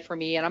 185 for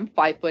me, and I'm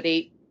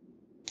 5'8",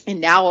 and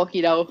now,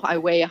 I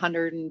weigh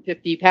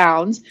 150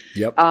 pounds.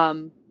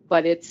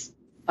 But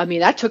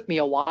that took me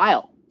a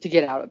while to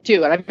get out of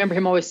too. And I remember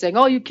him always saying,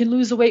 oh, you can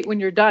lose the weight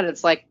when you're done.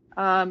 It's like,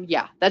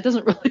 that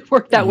doesn't really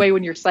work that way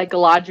when you're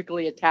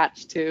psychologically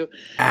attached to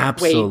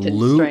weight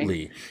and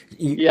strength.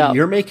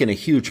 You're making a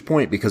huge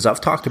point, because I've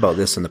talked about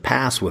this in the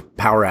past with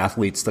power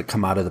athletes that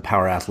come out of the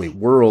power athlete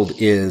world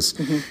is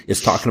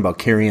talking about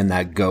carrying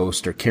that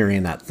ghost or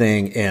carrying that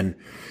thing. And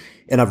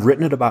I've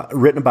written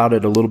about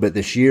it a little bit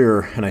this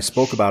year, and I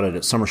spoke about it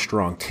at Summer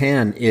Strong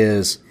 10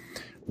 is,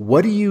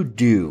 what do you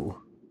do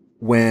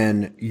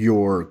when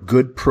your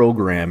good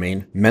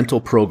programming, mental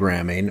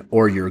programming,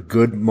 or your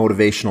good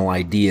motivational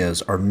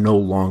ideas are no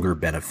longer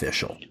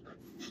beneficial?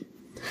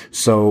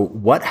 So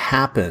what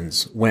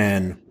happens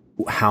when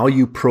how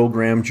you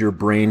programmed your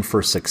brain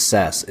for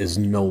success is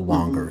no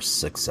longer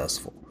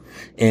successful?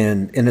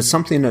 And it's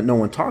something that no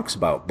one talks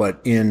about,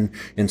 but in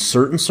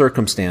certain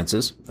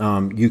circumstances,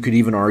 you could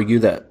even argue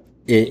that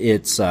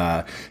it's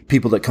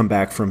people that come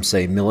back from,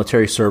 say,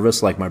 military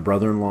service, like my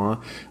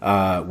brother-in-law,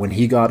 when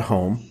he got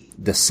home,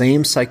 the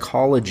same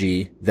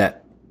psychology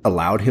that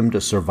allowed him to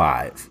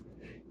survive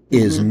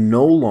is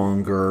no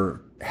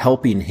longer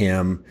helping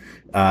him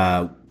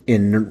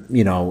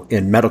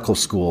in medical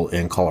school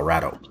in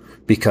Colorado,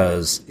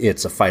 because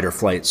it's a fight or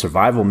flight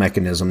survival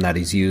mechanism that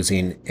he's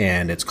using,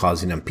 and it's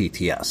causing him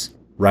PTS,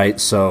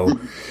 right? So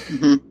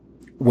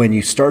when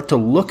you start to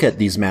look at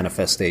these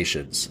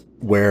manifestations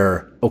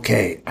where,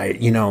 okay,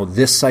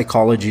 this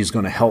psychology is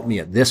going to help me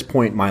at this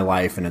point in my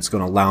life, and it's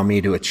going to allow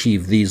me to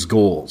achieve these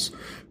goals.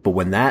 But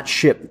when that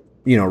ship,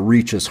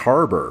 reaches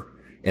harbor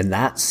and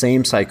that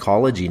same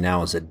psychology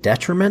now is a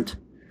detriment,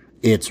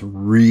 it's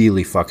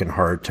really fucking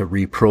hard to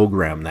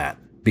reprogram that,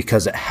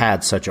 because it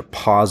had such a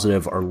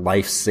positive or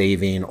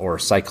life-saving or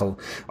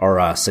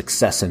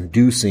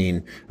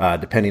success-inducing,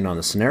 depending on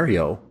the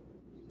scenario,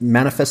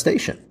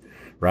 manifestation.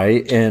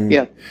 Right.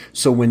 And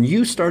so when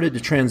you started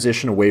to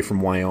transition away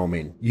from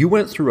Wyoming, you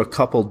went through a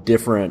couple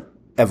different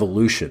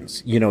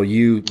evolutions.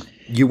 You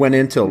went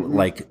into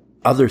like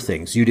other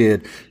things.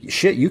 You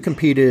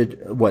competed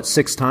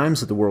 6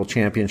 times at the World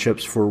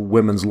Championships for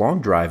women's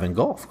long drive and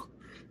golf.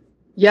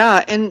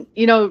 Yeah. And,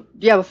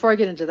 before I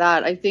get into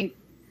that, I think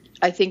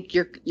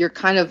you're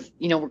kind of,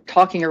 we're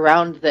talking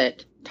around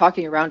it a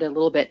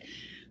little bit,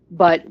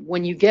 but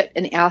when you get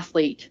an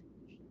athlete,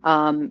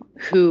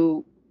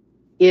 who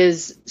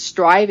is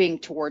striving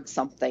towards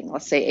something,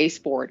 let's say a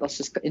sport, let's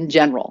just in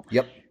general.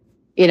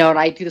 And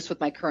I do this with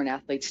my current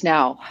athletes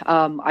now.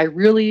 I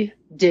really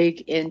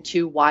dig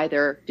into why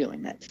they're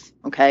doing this.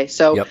 Okay.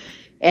 So,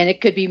 and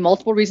it could be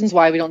multiple reasons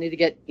why. We don't need to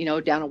get,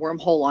 down a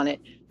wormhole on it,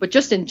 but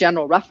just in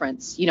general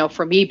reference,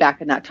 for me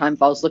back in that time,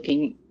 if I was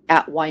looking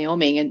at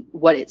Wyoming and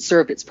what it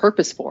served its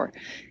purpose for,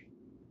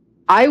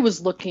 I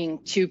was looking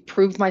to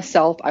prove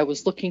myself. I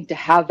was looking to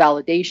have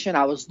validation.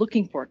 I was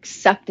looking for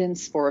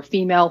acceptance for a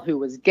female who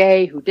was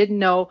gay, who didn't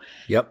know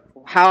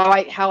how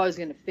I was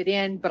going to fit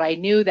in, but I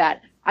knew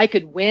that I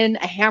could win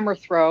a hammer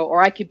throw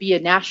or I could be a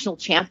national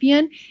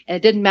champion. And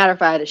it didn't matter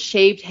if I had a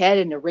shaved head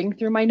and a ring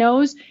through my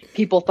nose.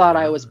 People thought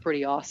I was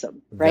pretty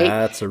awesome. Right.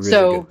 That's a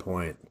really good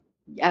point.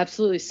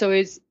 Absolutely.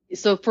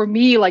 So for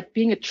me, like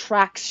being a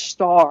track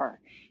star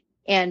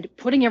and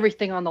putting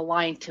everything on the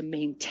line to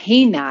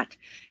maintain that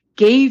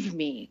gave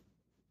me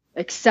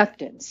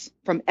acceptance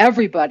from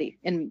everybody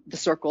in the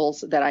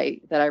circles that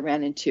I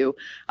ran into.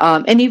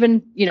 And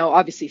even,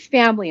 obviously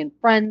family and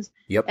friends.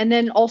 Yep. And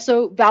then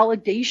also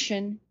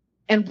validation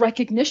and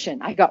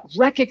recognition. I got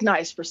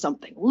recognized for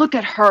something. Look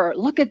at her.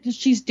 Look at what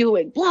she's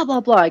doing. Blah, blah,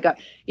 blah. I got,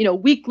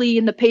 weekly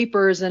in the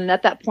papers. And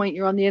at that point,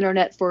 you're on the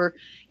internet for,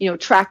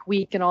 track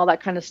week and all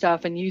that kind of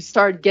stuff. And you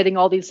start getting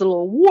all these little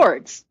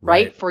awards,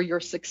 right, for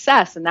your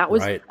success. And that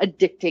was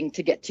addicting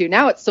to get to.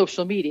 Now it's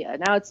social media.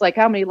 Now it's like,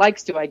 how many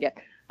likes do I get?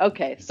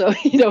 Okay. So,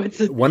 it's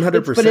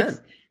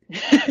 100%.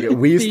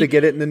 We used to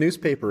get it in the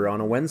newspaper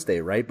on a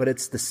Wednesday, right? But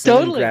it's the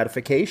same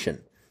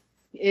gratification.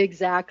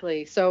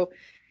 Exactly. So,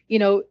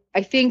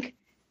 I think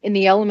in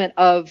the element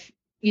of,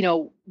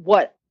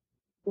 what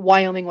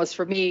Wyoming was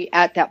for me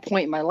at that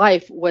point in my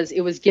life was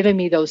it was giving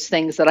me those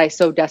things that I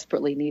so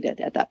desperately needed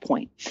at that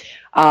point.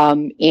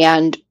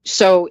 And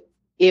so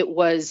it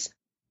was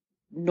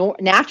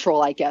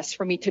natural, I guess,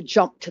 for me to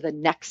jump to the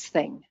next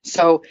thing.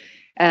 So,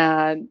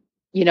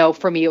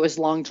 for me, it was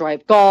long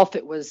drive golf.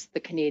 It was the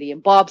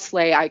Canadian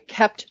bobsleigh. I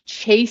kept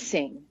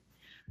chasing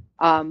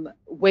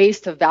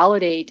ways to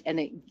validate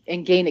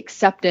and gain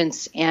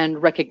acceptance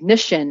and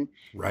recognition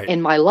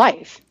in my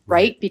life,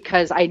 right?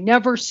 Because I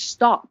never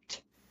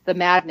stopped the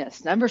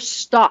madness, never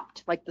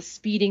stopped like the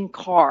speeding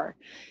car,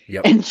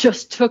 and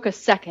just took a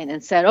second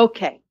and said,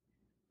 okay,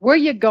 where are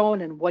you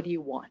going and what do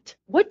you want?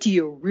 What do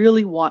you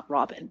really want,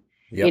 Robin?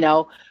 And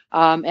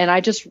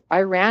I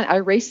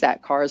raced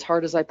that car as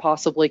hard as I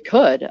possibly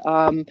could.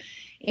 So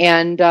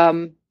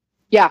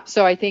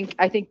I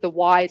think the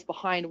why is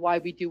behind why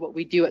we do what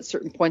we do at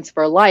certain points of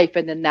our life.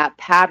 And then that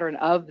pattern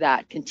of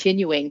that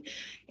continuing.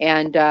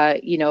 And,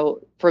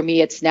 for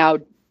me, it's now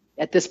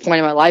at this point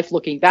in my life,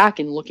 looking back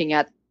and looking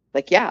at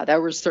there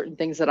were certain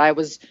things that I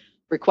was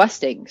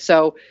requesting.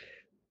 So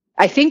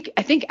I think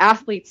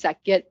athletes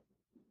that get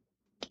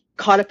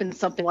caught up in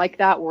something like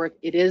that, where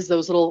it is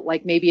those little,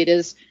 like maybe it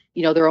is,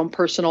 their own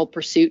personal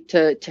pursuit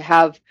to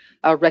have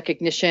a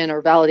recognition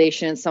or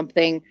validation in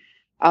something,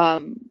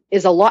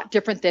 is a lot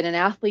different than an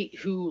athlete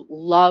who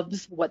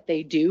loves what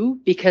they do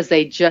because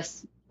they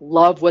just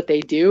love what they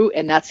do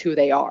and that's who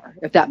they are,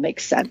 if that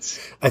makes sense.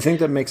 I think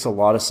that makes a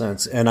lot of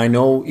sense. And I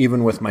know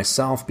even with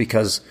myself,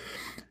 because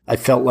I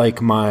felt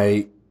like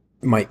my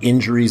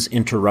injuries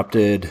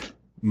interrupted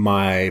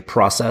my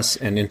process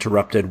and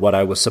interrupted what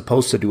I was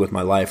supposed to do with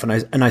my life.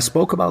 And I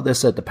spoke about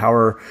this at the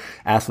Power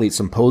Athlete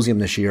Symposium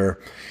this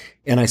year.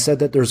 And I said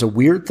that there's a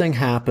weird thing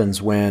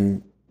happens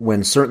when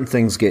certain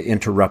things get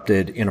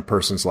interrupted in a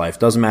person's life.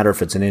 Doesn't matter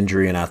if it's an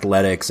injury in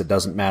athletics. It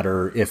doesn't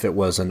matter if it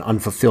was an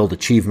unfulfilled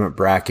achievement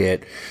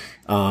bracket.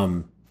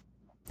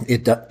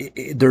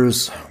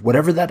 There's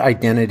whatever that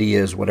identity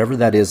is, whatever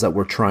that is that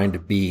we're trying to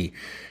be.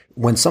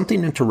 When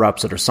something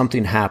interrupts it or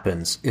something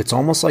happens, it's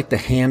almost like the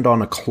hand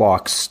on a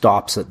clock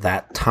stops at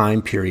that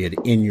time period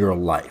in your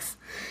life.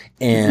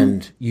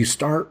 And you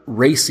start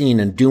racing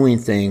and doing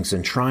things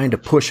and trying to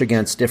push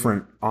against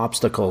different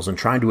obstacles and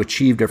trying to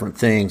achieve different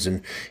things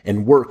and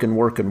work and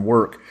work and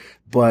work.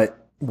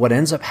 But what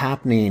ends up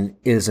happening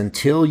is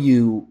until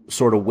you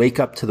sort of wake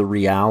up to the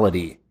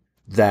reality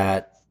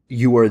that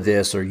you are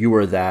this or you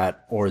are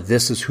that, or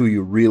this is who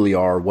you really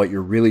are, what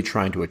you're really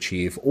trying to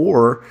achieve,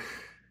 or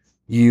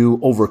you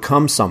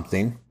overcome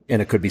something,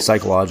 and it could be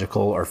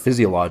psychological or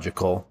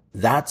physiological,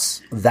 that's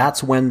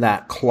when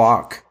that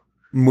clock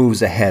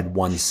moves ahead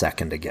 1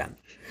 second again.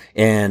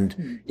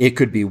 And it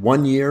could be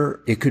 1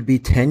 year, it could be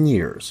 10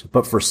 years.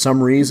 But for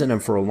some reason,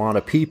 and for a lot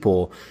of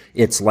people,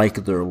 it's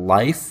like their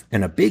life,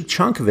 and a big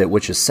chunk of it,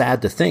 which is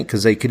sad to think,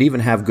 because they could even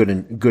have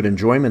good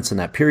enjoyments in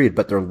that period,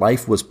 but their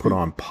life was put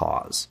on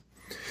pause.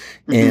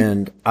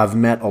 And I've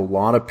met a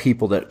lot of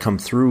people that come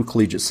through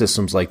collegiate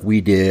systems like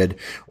we did,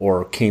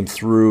 or came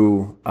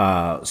through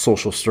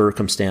social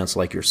circumstance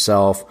like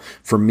yourself.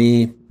 For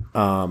me,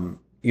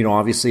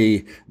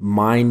 obviously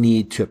my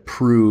need to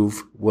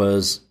prove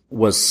was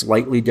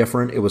slightly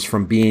different. It was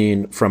from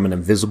being from an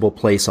invisible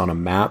place on a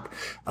map,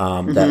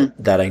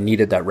 that I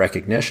needed that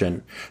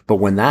recognition. But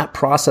when that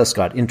process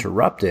got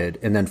interrupted,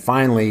 and then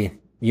finally,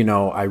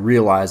 I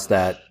realized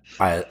that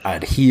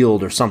I'd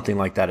healed or something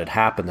like that had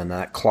happened, and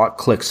that clock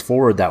clicks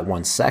forward that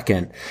 1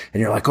 second,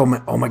 and you're like, oh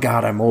my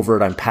God, I'm over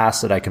it. I'm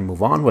past it. I can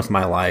move on with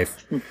my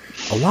life.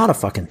 A lot of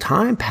fucking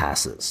time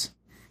passes.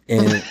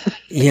 And,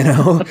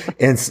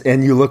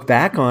 and you look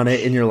back on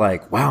it and you're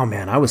like, wow,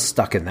 man, I was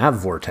stuck in that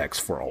vortex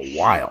for a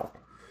while.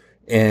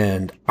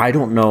 And I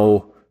don't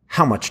know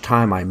how much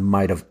time I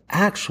might have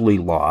actually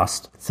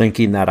lost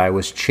thinking that I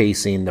was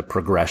chasing the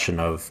progression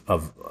of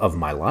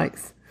my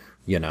life,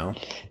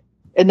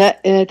 And I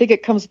think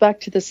it comes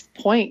back to this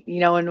point,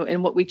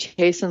 and what we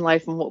chase in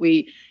life and what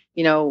we,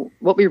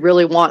 what we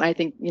really want. I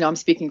think, I'm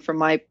speaking from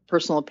my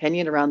personal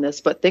opinion around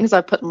this, but things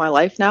I put in my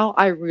life now,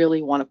 I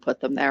really want to put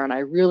them there.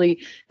 And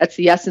that's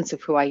the essence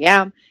of who I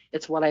am.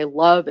 It's what I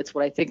love. It's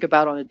what I think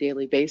about on a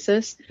daily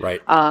basis.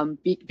 Right.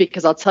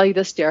 Because I'll tell you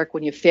this, Derek,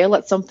 when you fail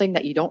at something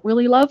that you don't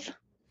really love,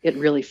 it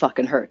really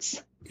fucking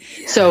hurts.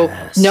 Yes. So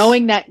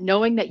knowing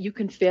that you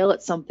can fail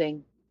at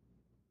something,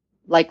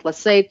 like, let's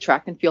say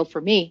track and field for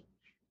me,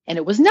 and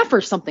it was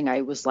never something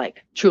I was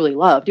like truly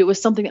loved. It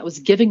was something that was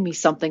giving me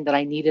something that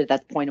I needed at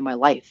that point in my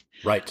life.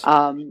 Right.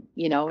 And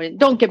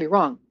don't get me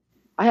wrong,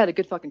 I had a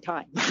good fucking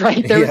time,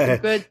 right? There were some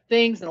good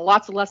things and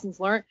lots of lessons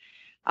learned.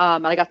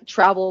 And I got to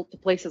travel to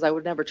places I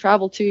would never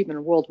travel to,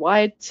 even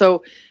worldwide.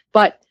 So,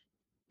 but,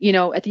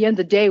 at the end of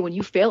the day, when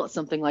you fail at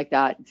something like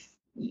that,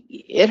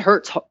 it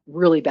hurts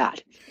really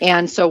bad.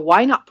 And so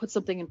why not put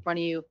something in front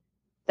of you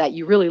that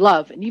you really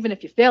love? And even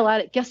if you fail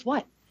at it, guess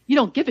what? You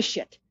don't give a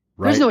shit.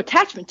 Right. There's no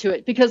attachment to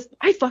it because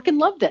I fucking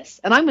love this.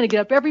 And I'm going to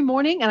get up every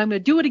morning and I'm going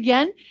to do it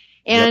again.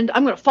 And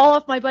I'm going to fall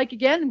off my bike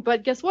again.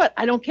 But guess what?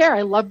 I don't care.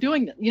 I love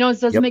doing it. It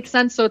doesn't make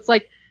sense. So it's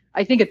like,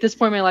 I think at this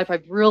point in my life,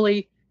 I've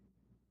really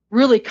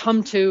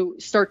come to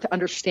start to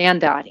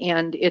understand that.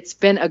 And it's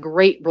been a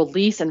great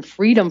release and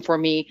freedom for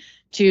me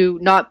to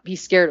not be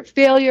scared of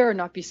failure or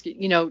not be,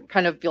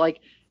 kind of be like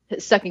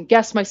second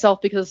guess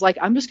myself, because like,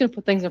 I'm just going to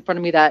put things in front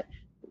of me that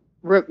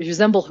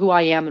resemble who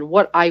I am and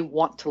what I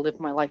want to live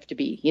my life to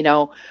be,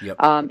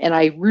 and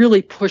I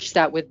really push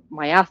that with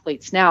my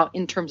athletes now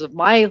in terms of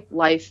my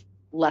life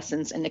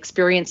lessons and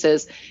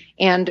experiences,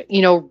 and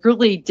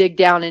really dig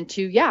down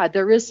into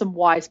there is some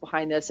whys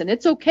behind this, and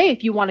it's okay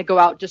if you want to go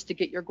out just to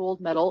get your gold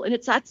medal, and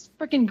that's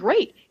freaking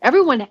great.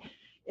 Everyone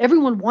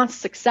wants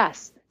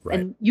success. Right.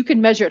 And you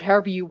can measure it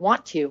however you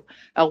want to,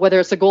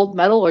 whether it's a gold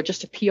medal or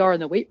just a PR in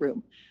the weight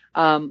room.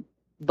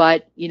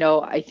 But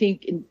I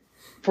think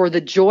for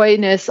the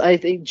joyness, I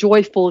think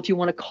joyful, if you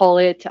want to call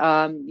it,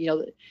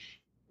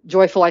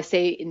 joyful, I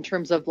say in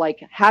terms of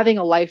like having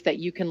a life that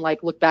you can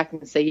like look back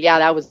and say, yeah,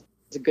 that was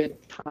a good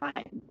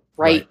time,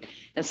 right?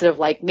 Instead of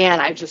like, man,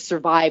 I just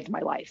survived my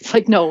life. It's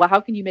like, no,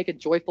 how can you make a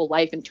joyful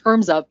life in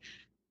terms of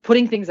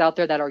putting things out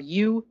there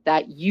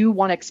that you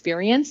want to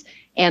experience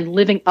and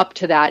living up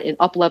to that and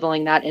up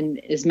leveling that in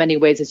as many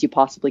ways as you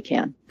possibly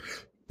can.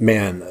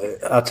 Man,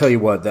 I'll tell you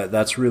what,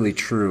 that's really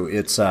true.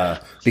 It's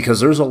because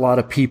there's a lot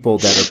of people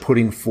that are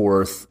putting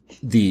forth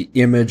the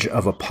image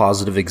of a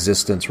positive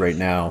existence right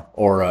now,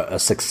 or a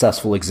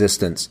successful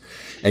existence,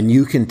 and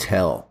you can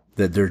tell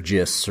that they're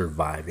just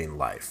surviving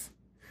life.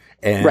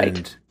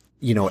 And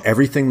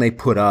everything they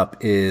put up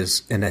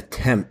is an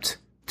attempt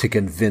to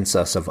convince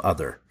us of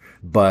other.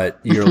 But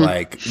you're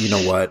like, you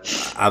know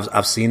what?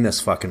 I've seen this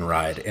fucking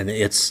ride, and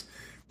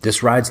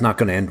this ride's not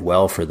going to end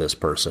well for this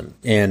person.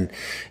 And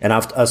I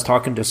was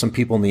talking to some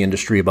people in the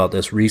industry about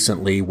this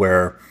recently,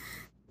 where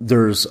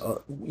there's,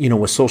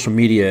 with social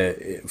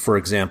media, for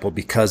example,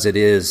 because it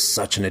is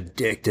such an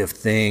addictive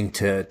thing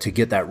to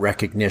get that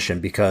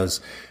recognition,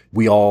 because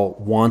we all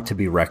want to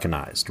be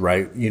recognized,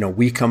 right?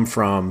 We come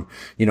from,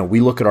 we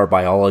look at our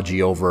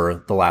biology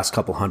over the last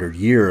couple hundred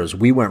years.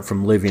 We went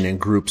from living in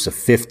groups of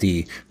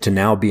 50 to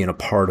now being a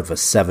part of a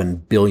 7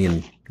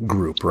 billion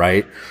group,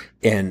 right?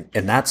 And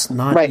that's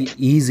not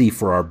easy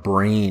for our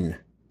brain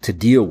to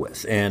deal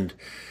with. And,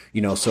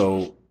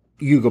 so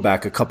you go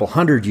back a couple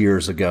hundred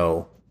years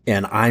ago,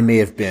 and I may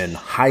have been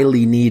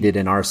highly needed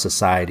in our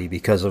society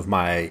because of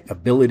my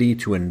ability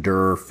to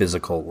endure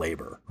physical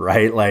labor,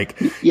 right?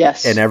 Like,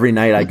 yes. And every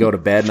night I go to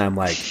bed and I'm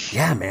like,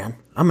 yeah, man,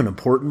 I'm an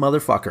important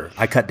motherfucker.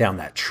 I cut down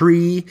that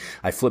tree.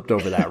 I flipped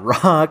over that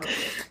rock,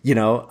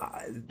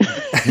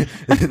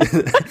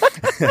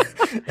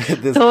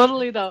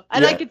 Totally though.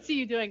 And I could see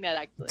you doing that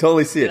actually.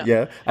 Totally see it.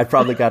 Yeah. I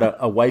probably got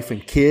a wife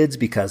and kids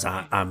because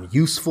I'm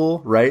useful,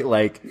 right?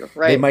 Like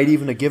they might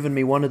even have given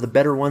me one of the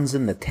better ones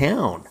in the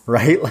town,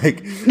 right?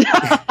 Like,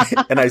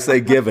 and I say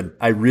given,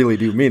 I really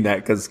do mean that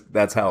because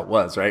that's how it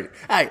was, right?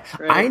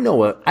 I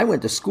know I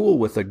went to school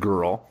with a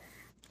girl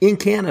in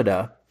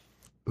Canada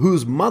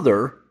whose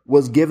mother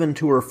was given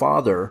to her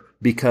father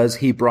because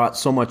he brought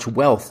so much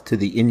wealth to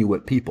the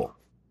Inuit people.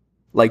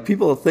 Like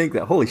people think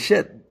that, holy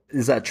shit,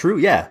 is that true?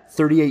 Yeah.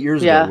 38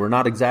 years ago. We're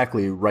not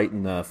exactly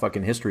writing the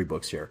fucking history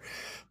books here,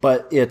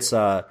 but it's,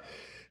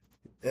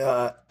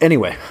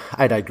 anyway,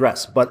 I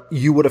digress, but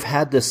you would have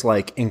had this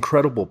like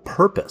incredible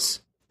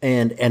purpose,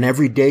 and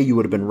every day you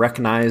would have been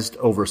recognized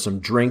over some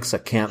drinks, a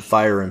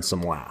campfire, and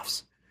some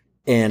laughs.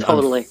 And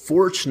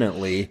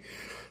unfortunately,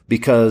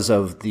 because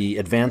of the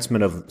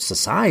advancement of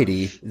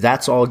society,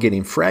 that's all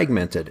getting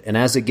fragmented. And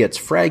as it gets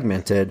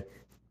fragmented,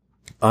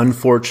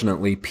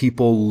 unfortunately,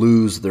 people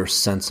lose their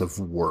sense of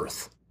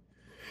worth.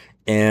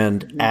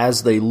 And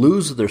as they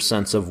lose their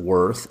sense of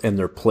worth and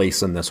their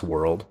place in this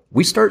world,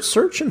 we start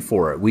searching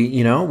for it.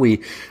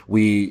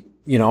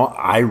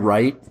 I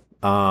write,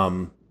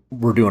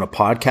 we're doing a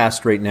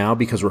podcast right now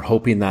because we're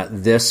hoping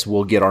that this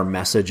will get our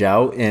message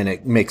out and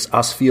it makes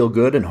us feel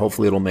good, and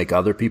hopefully it'll make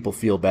other people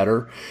feel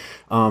better.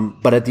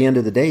 But at the end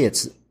of the day,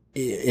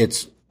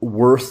 it's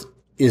worth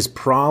is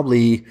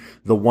probably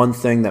the one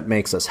thing that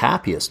makes us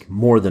happiest,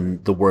 more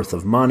than the worth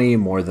of money,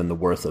 more than the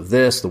worth of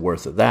this, the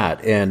worth of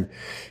that. And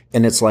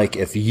it's like,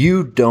 if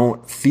you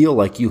don't feel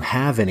like you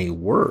have any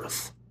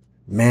worth,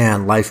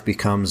 man, life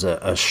becomes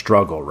a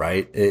struggle,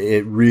 right?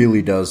 It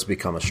really does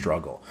become a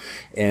struggle.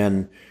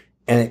 And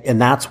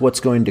that's what's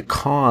going to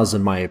cause,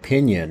 in my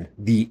opinion,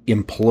 the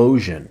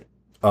implosion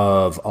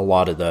of a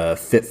lot of the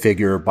fit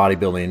figure,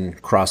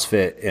 bodybuilding,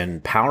 CrossFit,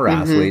 and power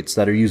athletes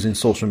that are using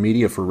social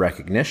media for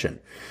recognition.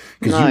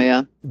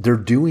 Because they're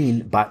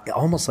doing,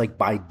 almost like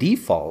by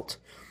default,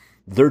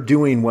 they're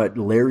doing what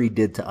Larry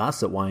did to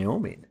us at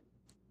Wyoming.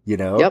 You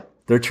know? Yep.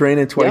 They're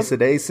training twice a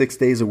day, 6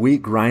 days a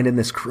week, grinding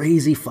this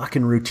crazy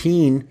fucking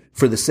routine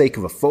for the sake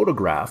of a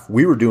photograph.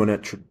 We were doing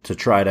it to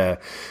try to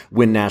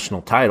win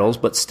national titles,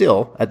 but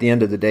still, at the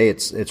end of the day,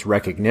 it's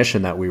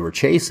recognition that we were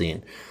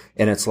chasing.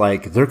 And it's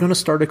like, they're going to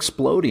start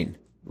exploding.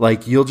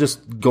 Like, you'll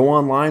just go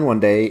online one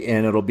day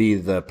and it'll be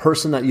the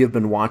person that you've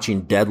been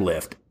watching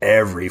deadlift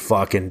every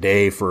fucking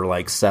day for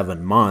like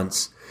 7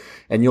 months.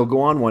 And you'll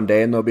go on one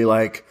day and they'll be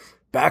like,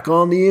 back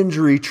on the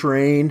injury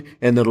train,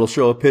 and it'll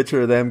show a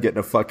picture of them getting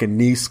a fucking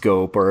knee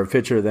scope or a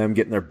picture of them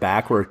getting their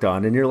back worked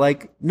on. And you're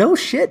like, no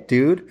shit,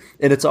 dude.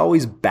 And it's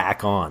always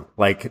back on.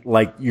 Like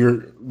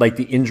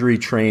the injury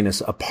train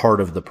is a part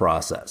of the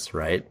process,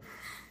 right?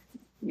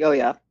 Oh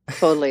yeah,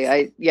 totally.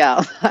 I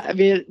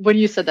mean, when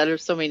you said that,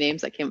 there's so many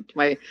names that came to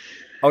my,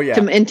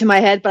 into my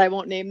head, but I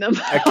won't name them.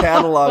 A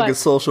catalog of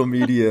social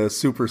media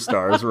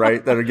superstars,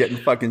 right? That are getting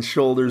fucking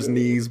shoulders,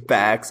 knees,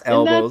 backs,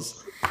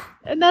 elbows.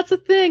 And that's the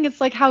thing. It's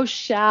like, how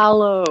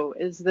shallow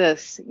is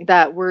this,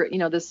 that we're,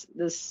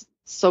 this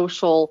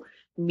social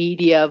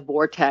media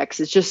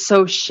vortex is just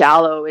so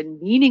shallow and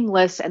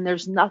meaningless, and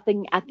there's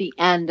nothing at the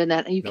end. And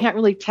that you can't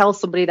really tell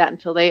somebody that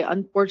until they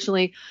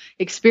unfortunately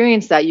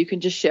experience that. You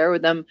can just share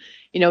with them,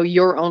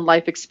 your own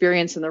life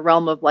experience in the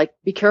realm of like,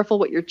 be careful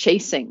what you're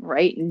chasing,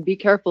 right? And be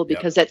careful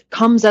because that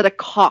comes at a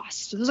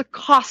cost. So there's a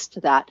cost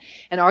to that.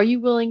 And are you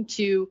willing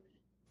to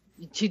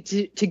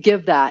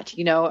give that?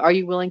 Are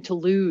you willing to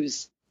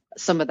lose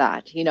some of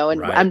that, and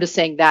I'm just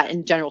saying that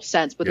in general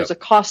sense, but there's a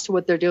cost to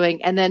what they're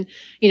doing. And then,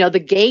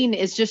 the gain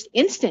is just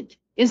instant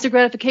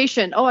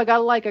gratification. Oh, I got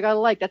a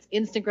like, that's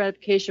instant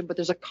gratification, but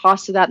there's a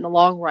cost to that in the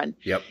long run.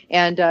 Yep.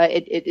 And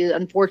it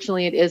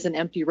unfortunately, it is an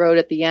empty road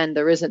at the end.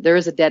 There is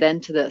a dead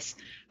end to this.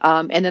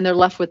 And then they're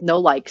left with no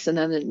likes. And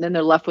then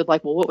they're left with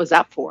like, well, what was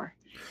that for?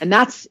 And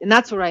that's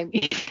what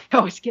I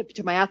always give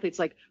to my athletes,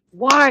 like,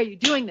 why are you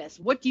doing this?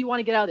 What do you want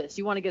to get out of this?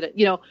 You want to get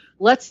it,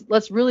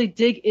 let's really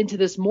dig into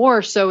this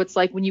more. So it's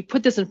like, when you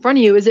put this in front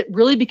of you, is it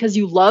really because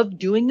you love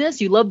doing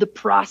this? You love the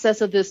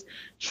process of this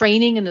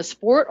training in the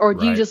sport, or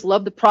do you just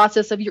love the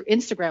process of your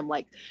Instagram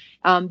likes?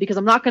 Because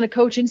I'm not going to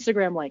coach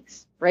Instagram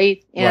likes,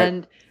 right?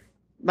 And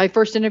my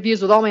first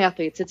interviews with all my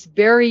athletes, it's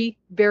very,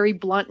 very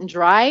blunt and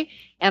dry.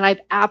 And I've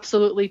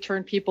absolutely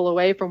turned people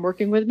away from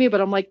working with me,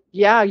 but I'm like,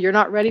 yeah, you're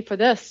not ready for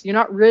this. You're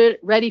not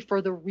ready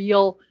for the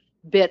real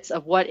bits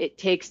of what it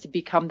takes to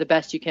become the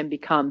best you can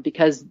become,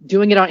 because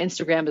doing it on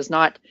Instagram is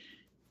not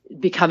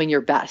becoming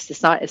your best.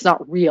 It's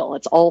not real.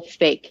 It's all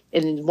fake.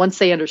 And once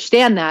they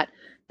understand that,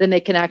 then they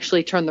can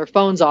actually turn their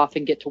phones off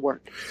and get to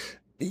work.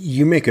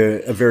 You make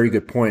a very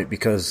good point,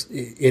 because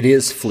it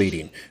is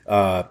fleeting.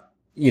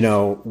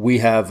 We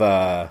have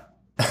an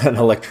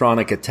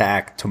electronic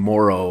attack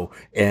tomorrow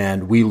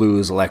and we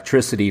lose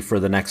electricity for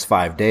the next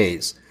 5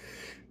 days.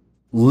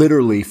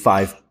 Literally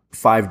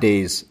five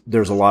days,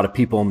 there's a lot of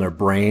people in their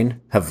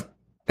brain have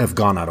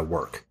gone out of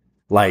work.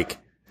 Like,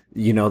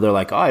 they're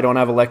like, oh, I don't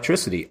have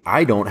electricity.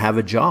 I don't have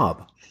a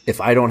job.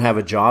 If I don't have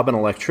a job and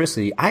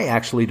electricity, I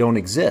actually don't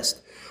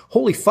exist.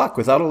 Holy fuck,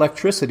 without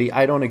electricity,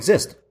 I don't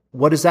exist.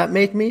 What does that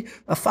make me?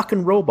 A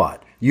fucking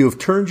robot. You have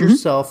turned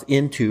yourself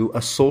into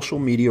a social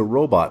media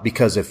robot,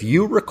 because if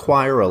you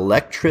require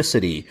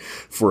electricity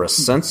for a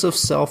sense of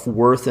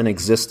self-worth and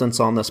existence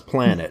on this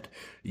planet,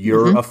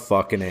 you're a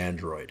fucking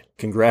android.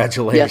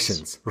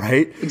 Congratulations,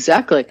 right?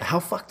 Exactly. How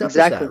fucked up is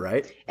that,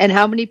 right? And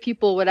how many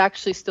people would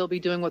actually still be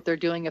doing what they're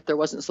doing if there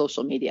wasn't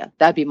social media?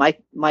 That'd be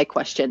my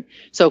question.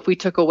 So if we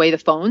took away the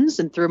phones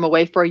and threw them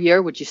away for a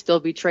year, would you still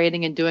be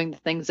training and doing the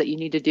things that you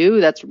need to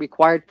do that's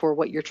required for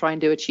what you're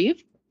trying to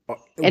achieve?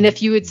 And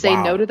if you would say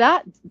no to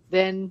that,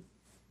 then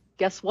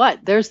guess what?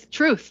 There's the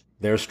truth.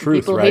 There's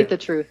truth, People right? hate the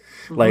truth.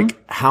 Like,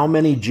 how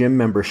many gym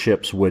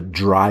memberships would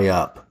dry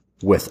up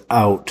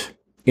without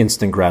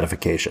instant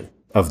gratification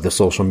of the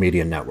social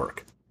media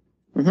network?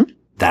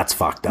 That's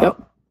fucked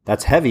up.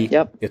 That's heavy.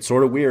 It's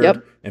sort of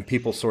weird, and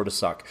people sort of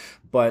suck.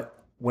 But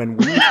when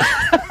we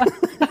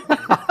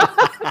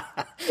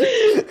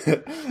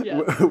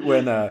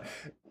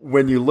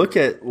when you look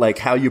at like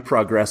how you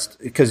progressed,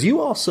 because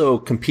you also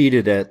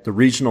competed at the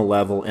regional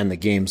level and the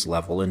games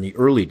level in the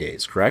early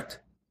days, correct?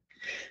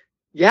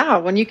 Yeah,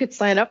 when you could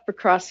sign up for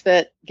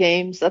CrossFit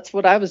Games, that's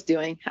what I was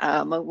doing.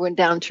 I went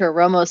down to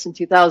Ramos in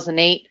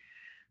 2008,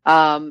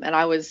 and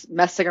I was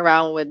mucking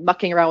around with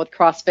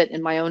CrossFit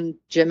in my own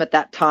gym at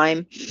that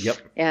time. Yep.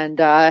 And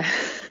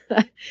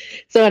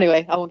So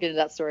anyway, I won't get into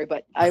that story,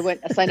 but I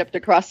signed up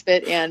to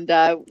CrossFit, and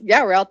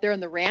we're out there in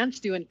the ranch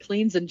doing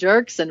cleans and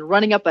jerks and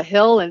running up a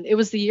hill. And it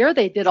was the year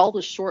they did all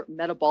the short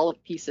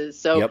metabolic pieces.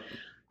 So Yep.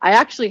 I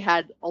actually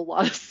had a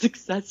lot of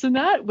success in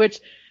that,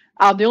 which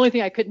the only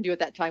thing I couldn't do at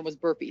that time was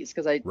burpees,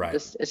 because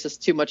it's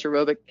just too much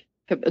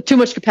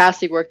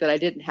capacity work that I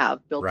didn't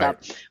have built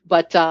up.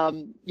 But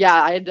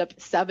I ended up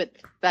 7th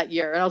that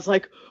year, and I was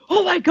like,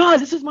 oh my God,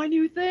 this is my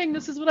new thing.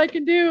 This is what I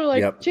can do.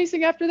 Like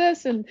chasing after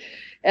this. So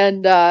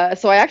I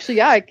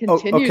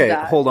continued that.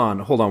 Okay, hold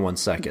on 1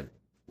 second.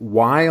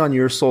 Why on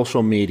your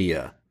social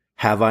media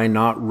have I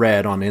not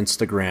read on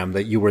Instagram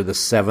that you were the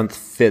 7th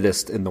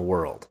fittest in the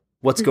world?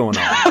 What's going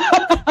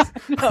on?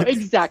 No,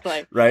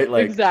 exactly. Right?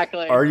 Like,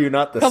 exactly. Are you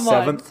not the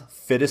 7th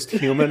fittest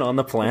human on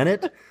the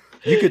planet?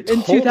 You could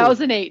in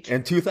 2008.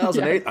 In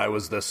 2008, I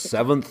was the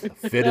 7th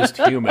fittest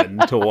human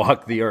to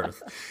walk the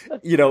earth.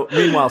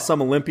 Meanwhile,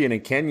 some Olympian in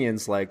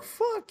Kenyan's like,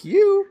 fuck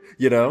you,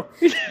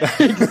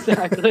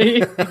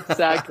 Exactly.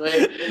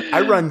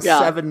 I run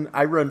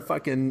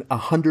fucking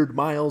 100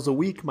 miles a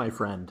week, my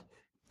friend,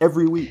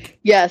 every week.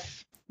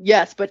 Yes,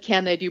 but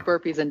can they do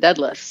burpees and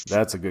deadlifts?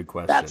 That's a good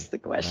question. That's the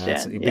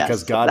question.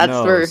 Because God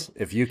knows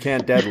if you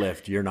can't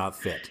deadlift, you're not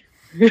fit.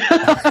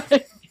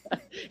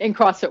 In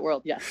CrossFit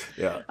world, yes.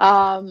 Yeah.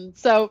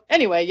 So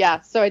anyway,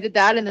 so I did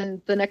that, and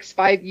then the next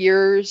 5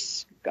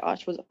 years,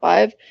 gosh, was it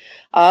 5?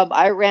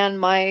 I ran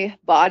my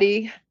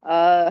body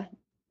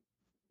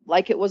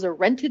like it was a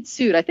rented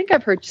suit. I think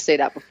I've heard you say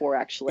that before,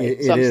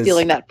 actually. I'm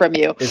stealing that from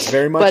you. It's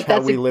very much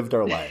how we lived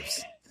our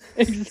lives.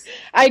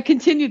 I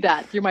continued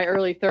that through my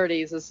early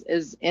 30s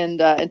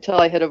until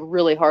I hit a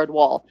really hard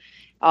wall.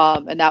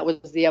 And that was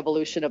the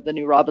evolution of the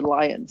new Robin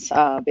Lyons,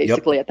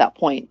 basically at that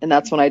point. And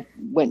that's when I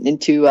went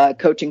into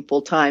coaching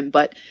full time.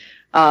 But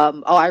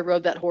I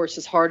rode that horse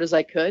as hard as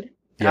I could.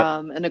 Yep.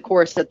 And of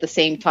course, at the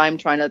same time,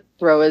 trying to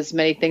throw as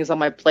many things on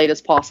my plate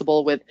as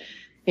possible with,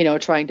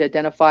 trying to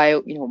identify,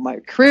 what my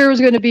career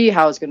was going to be,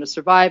 how I was going to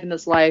survive in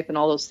this life, and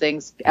all those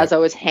things as I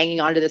was hanging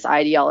on to this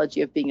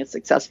ideology of being a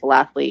successful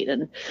athlete,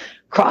 and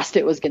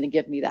CrossFit was going to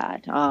give me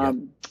that.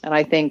 And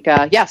I think,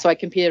 so I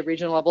competed at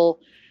regional level,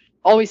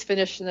 always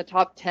finished in the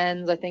top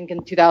 10s. I think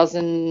in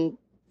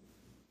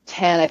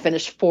 2010, I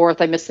finished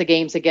 4th. I missed the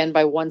games again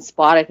by 1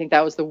 spot. I think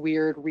that was the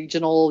weird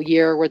regional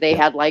year where they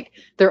had like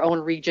their own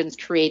regions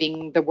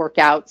creating the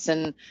workouts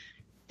and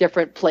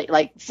different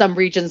like some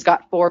regions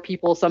got 4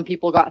 people, some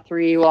people got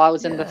 3. Well, I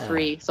was in the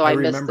 3, so I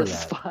missed the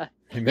spot.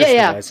 You missed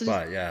the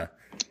spot,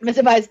 Missed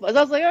it by a spot. So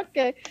I was like,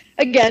 okay,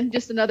 again,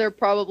 just another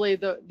probably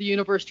the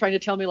universe trying to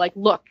tell me like,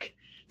 look,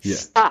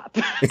 stop.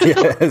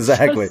 Yeah,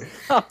 exactly.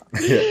 Stop.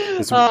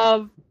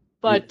 So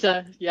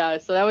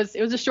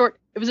it was a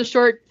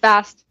short,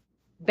 fast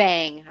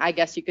bang, I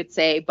guess you could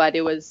say, but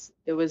it was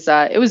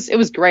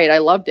great. I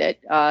loved it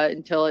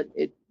until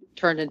it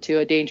turned into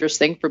a dangerous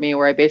thing for me,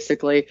 where I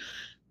basically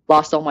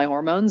lost all my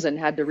hormones and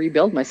had to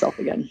rebuild myself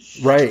again.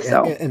 Right.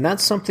 So. And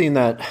that's something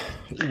that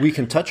we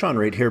can touch on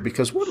right here,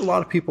 because what a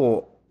lot of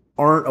people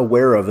aren't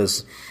aware of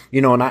is,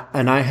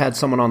 and I had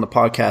someone on the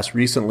podcast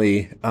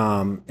recently,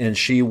 and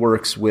she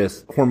works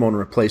with hormone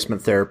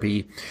replacement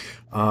therapy.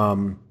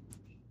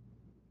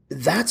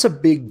 That's a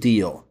big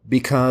deal,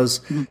 because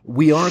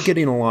we are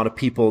getting a lot of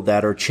people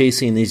that are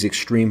chasing these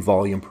extreme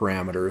volume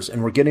parameters,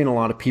 and we're getting a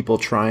lot of people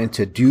trying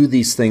to do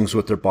these things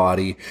with their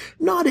body,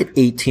 not at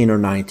 18 or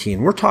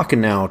 19. We're talking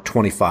now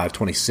 25,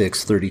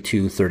 26,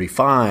 32,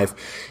 35.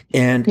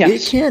 And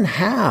it can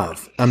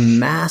have a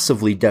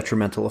massively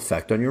detrimental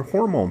effect on your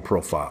hormone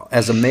profile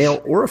as a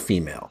male or a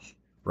female,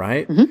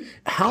 right? Mm-hmm.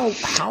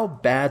 How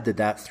bad did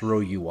that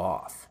throw you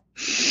off?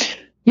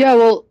 Yeah,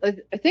 well,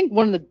 I think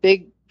one of the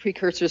big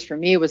precursors for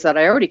me was that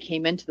I already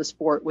came into the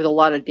sport with a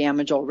lot of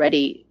damage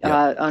already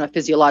on a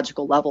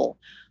physiological level,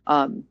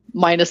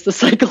 minus the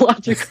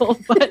psychological.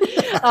 But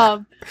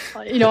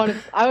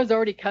I was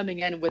already coming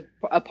in with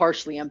a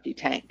partially empty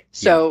tank.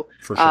 So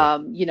for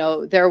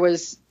sure. There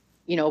was,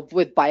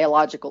 with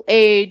biological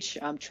age,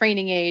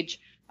 training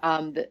age,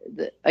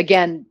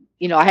 again,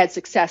 I had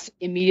success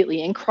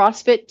immediately in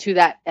CrossFit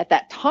at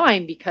that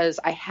time, because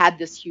I had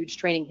this huge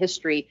training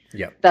history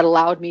that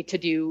allowed me to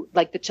do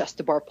like the chest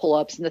to bar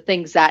pull-ups and the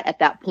things that at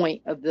that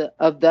point of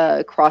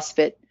the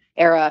CrossFit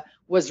era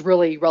was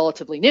really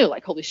relatively new.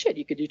 Like, holy shit,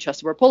 you could do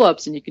chest to bar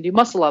pull-ups and you can do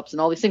muscle ups and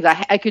all these things.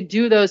 I could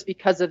do those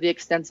because of the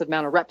extensive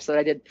amount of reps that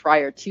I did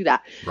prior to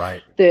that.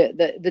 Right.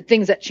 The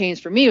things that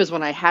changed for me was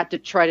when I had to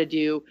try to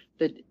do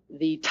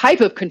the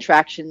type of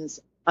contractions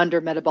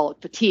under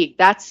metabolic fatigue.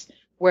 That's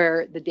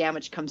where the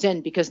damage comes in,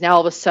 because now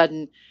all of a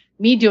sudden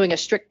me doing a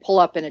strict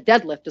pull-up and a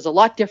deadlift is a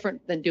lot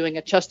different than doing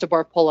a chest to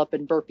bar pull-up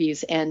and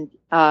burpees and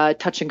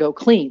touch and go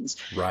cleans,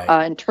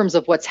 in terms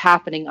of what's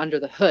happening under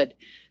the hood.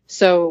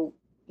 So,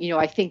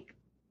 I think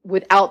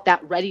without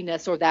that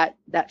readiness or that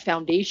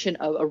foundation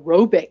of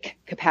aerobic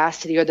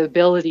capacity, or the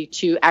ability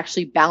to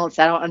actually balance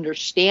that out,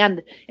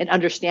 understand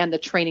the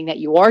training that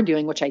you are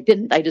doing, which I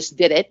didn't. I just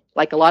did it.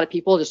 Like a lot of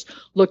people just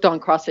looked on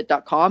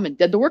CrossFit.com and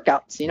did the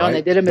workouts, and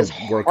they did them as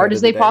hard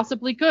as they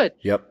possibly could.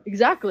 Yep.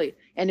 Exactly.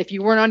 And if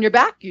you weren't on your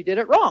back, you did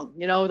it wrong.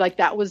 Like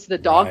that was the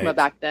dogma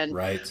back then.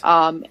 Right.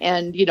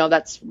 And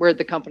that's where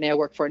the company I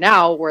work for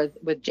now,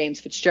 with James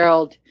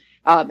Fitzgerald.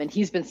 And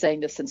he's been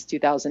saying this since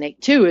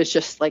 2008 too, is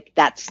just like,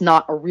 that's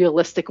not a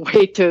realistic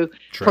way to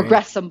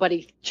progress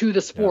somebody to the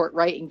sport,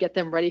 right? And get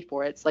them ready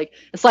for it.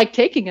 It's like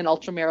taking an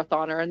ultra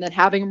marathoner and then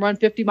having them run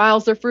 50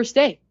 miles their first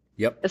day.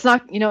 Yep. It's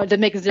not, it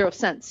doesn't make zero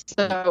sense.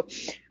 So,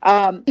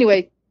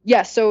 anyway,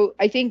 yeah. So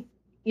I think,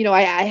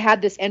 I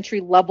had this entry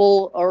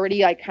level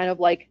already. I kind of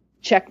like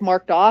check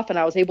marked off, and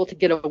I was able to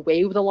get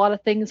away with a lot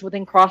of things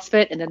within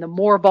CrossFit. And then the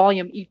more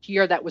volume each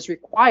year that was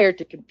required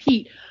to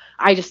compete,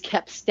 I just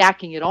kept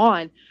stacking it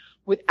on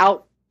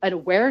without an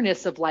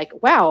awareness of like,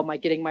 wow, am I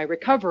getting my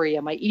recovery?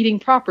 Am I eating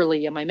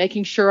properly? Am I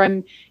making sure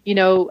I'm,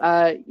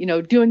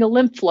 doing a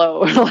lymph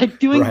flow, or like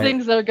doing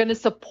things that are going to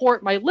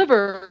support my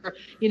liver,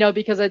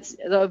 because it's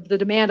the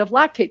demand of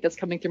lactate that's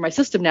coming through my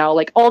system now,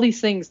 like all these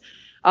things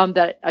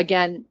that,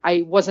 again,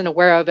 I wasn't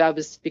aware of.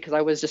 Because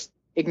I was just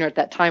ignorant at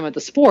that time of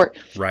the sport.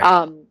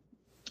 Right.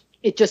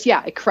 It just,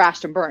 it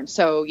crashed and burned.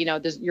 So,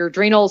 your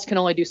adrenals can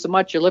only do so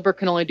much, your liver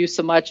can only do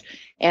so much,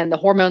 and the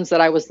hormones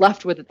that I was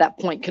left with at that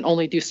point can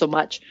only do so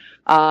much.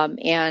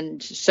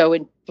 And so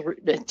in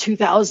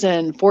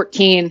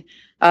 2014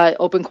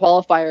 open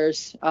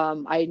qualifiers,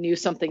 I knew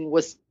something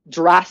was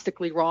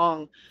drastically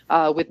wrong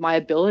with my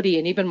ability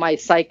and even my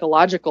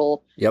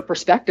psychological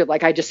perspective.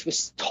 Like I just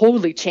was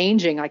totally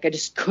changing. Like I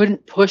just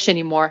couldn't push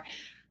anymore.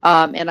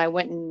 And I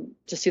went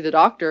to see the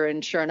doctor,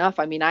 and sure enough,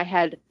 I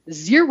had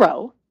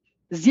zero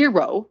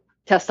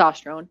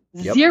testosterone,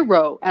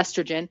 zero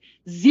estrogen,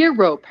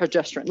 zero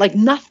progesterone, like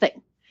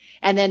nothing.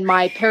 And then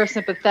my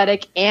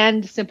parasympathetic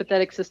and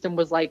sympathetic system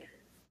was like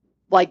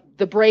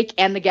the brake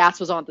and the gas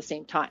was on at the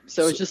same time.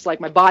 So it's just like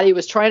my body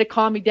was trying to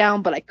calm me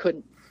down, but I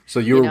couldn't. So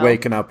you were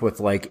waking up with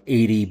like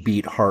 80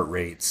 beat heart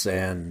rates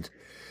and,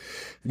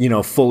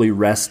 fully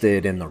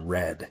rested in the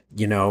red,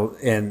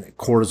 and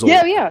cortisol.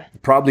 Yeah.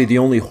 Probably the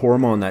only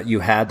hormone that you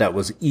had that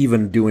was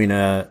even doing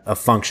a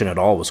function at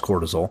all was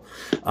cortisol.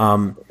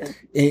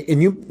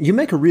 And you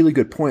make a really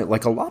good point.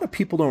 Like a lot of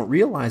people don't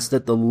realize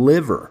that the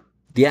liver,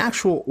 the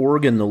actual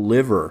organ, the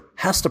liver,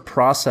 has to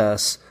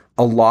process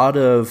a lot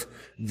of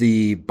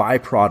the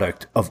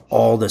byproduct of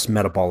all this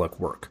metabolic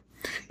work.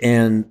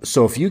 And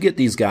so if you get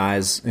these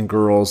guys and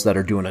girls that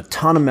are doing a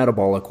ton of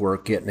metabolic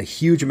work, getting a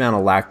huge amount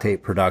of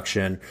lactate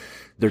production,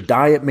 their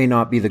diet may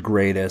not be the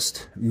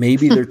greatest.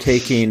 Maybe they're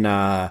taking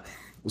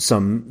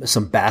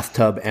some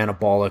bathtub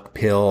anabolic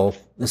pill.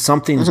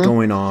 Something's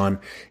going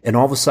on, and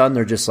all of a sudden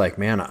they're just like,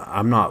 "Man,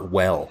 I'm not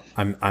well.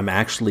 I'm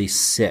actually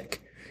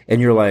sick." And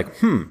you're like,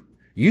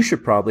 you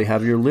should probably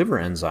have your liver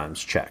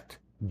enzymes checked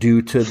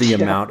due to the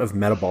amount of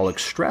metabolic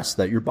stress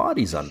that your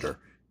body's under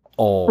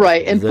all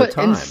the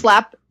time.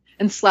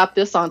 And slap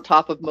this on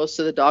top of most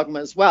of the dogma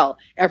as well.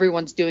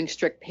 Everyone's doing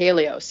strict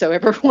paleo. So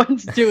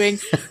everyone's doing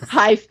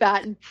high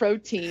fat and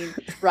protein,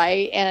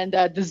 right? And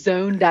the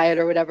zone diet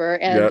or whatever.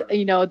 And,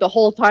 the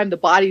whole time the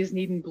body's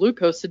needing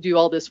glucose to do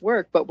all this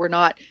work, but we're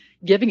not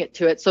giving it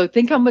to it. So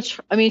think how much,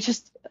 it's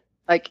just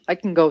like, I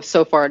can go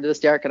so far into this,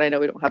 Derek, and I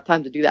know we don't have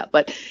time to do that,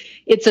 but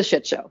it's a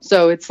shit show.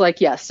 So it's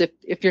like, yes,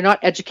 if you're not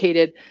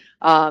educated,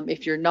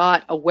 if you're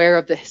not aware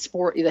of the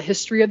sport, the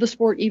history of the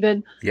sport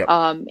even,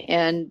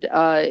 and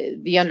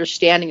the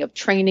understanding of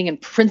training and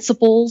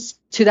principles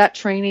to that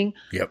training,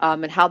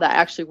 and how that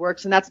actually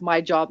works. And that's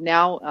my job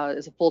now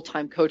as a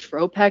full-time coach for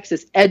OPEX,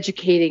 is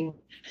educating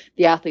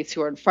the athletes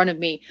who are in front of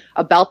me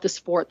about the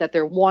sport that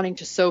they're wanting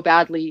to so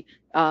badly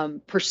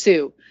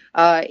pursue,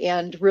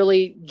 and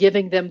really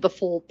giving them the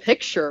full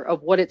picture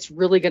of what it's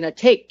really going to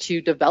take to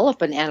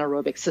develop an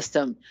anaerobic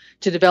system,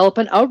 to develop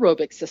an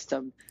aerobic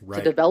system,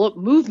 to develop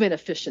movement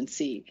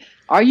efficiency.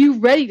 Are you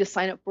ready to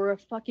sign up for a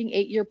fucking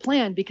 8-year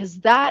plan? Because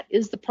that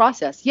is the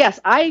process. Yes,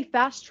 I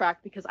fast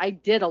tracked because I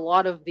did a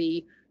lot of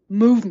the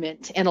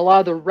movement and a lot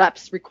of the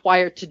reps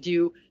required to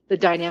do the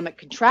dynamic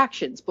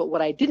contractions. But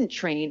what I didn't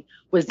train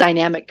was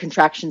dynamic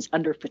contractions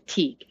under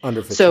fatigue.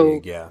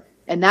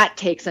 And that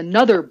takes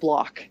another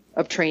block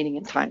of training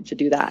and time to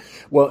do that.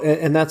 Well,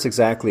 and that's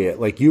exactly it.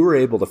 Like you were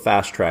able to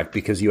fast track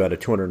because you had a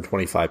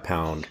 225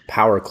 pound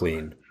power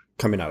clean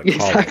coming out of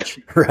college,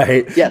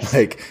 right? Yes.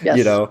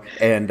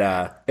 And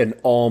an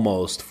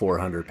almost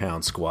 400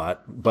 pound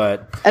squat.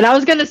 And I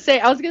was going to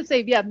say,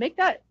 make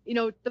that,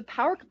 the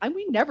power,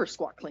 we never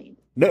squat clean.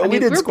 No, we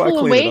didn't squat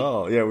clean at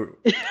all. Yeah.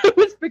 It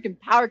was freaking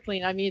power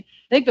clean. I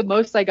think the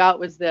most I got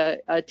was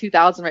the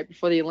 2000 right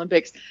before the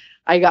Olympics.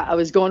 I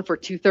was going for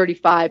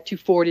 235,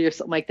 240 or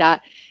something like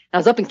that. And I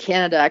was up in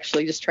Canada,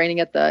 actually, just training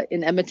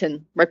in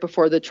Edmonton right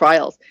before the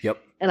trials.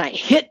 Yep. And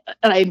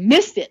I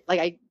missed it. Like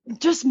I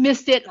just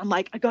missed it. I'm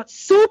like, I got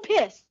so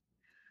pissed.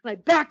 And I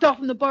backed off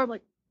from the bar. I'm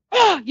like,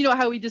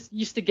 how we just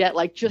used to get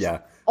like just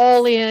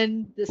all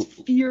in this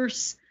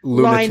fierce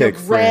lunatic line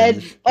of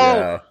red.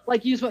 Fringe.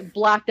 Like you just went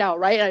blacked out,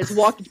 right? And I just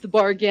walked up to the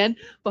bar again,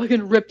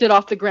 fucking ripped it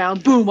off the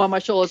ground, boom, on my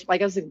shoulders.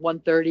 Like I was like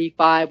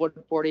 135,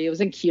 140. It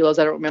was in kilos.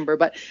 I don't remember.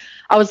 But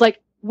I was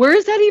like, where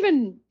is that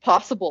even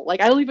possible?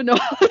 Like, I don't even know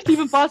how it's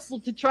even possible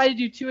to try to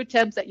do 2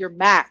 attempts at your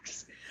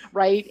max,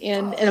 right,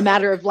 in a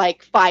matter of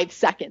like 5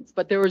 seconds.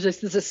 But there was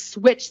just this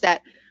switch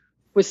that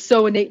was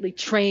so innately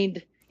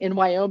trained in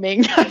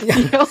Wyoming.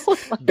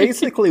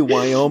 Basically,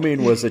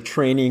 Wyoming was a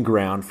training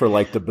ground for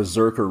like the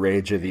berserker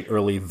rage of the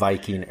early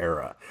Viking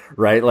era,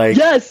 right? Like,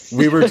 yes,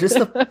 we were just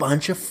a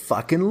bunch of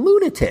fucking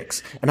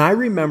lunatics. And I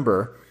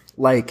remember,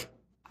 like,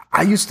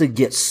 I used to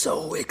get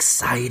so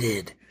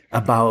excited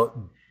about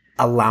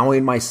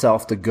allowing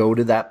myself to go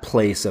to that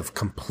place of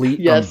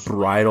complete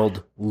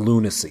unbridled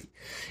lunacy.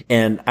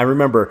 And I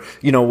remember,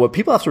 what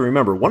people have to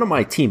remember, one of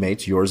my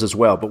teammates, yours as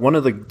well, but one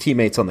of the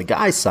teammates on the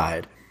guy's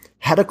side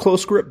had a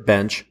close grip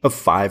bench of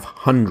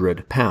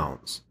 500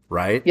 pounds,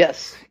 right?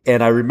 Yes.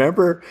 And I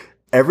remember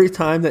every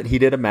time that he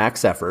did a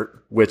max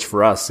effort, which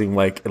for us seemed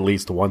like at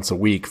least once a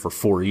week for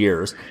 4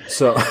 years.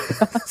 So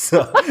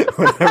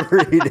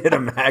whenever he did a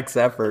max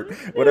effort,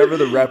 whatever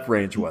the rep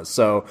range was.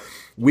 So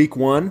week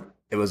 1,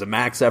 it was a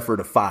max effort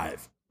of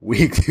 5.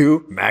 Week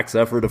 2, max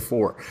effort of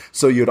 4.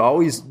 So you'd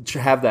always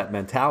have that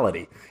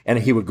mentality. And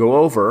he would go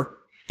over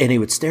and he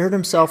would stare at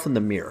himself in the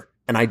mirror.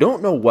 And I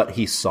don't know what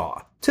he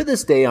saw. To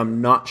this day,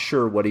 I'm not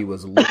sure what he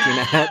was looking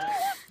at.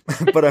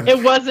 But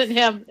it wasn't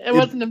him. It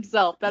wasn't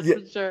himself. That's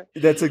for sure.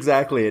 That's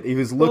exactly it. He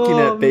was looking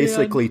at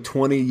basically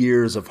 20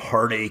 years of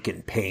heartache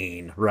and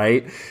pain,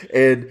 right?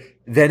 And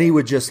then he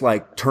would just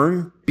like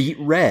turn beet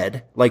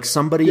red, like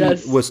somebody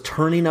was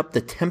turning up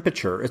the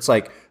temperature. It's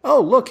like,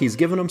 oh, look, he's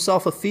giving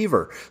himself a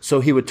fever.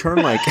 So he would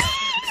turn like,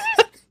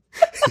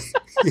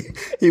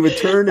 he would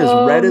turn as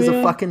red as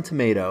a fucking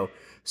tomato,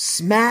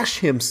 smash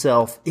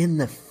himself in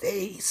the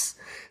face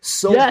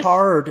so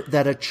hard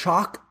that a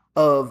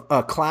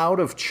cloud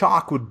of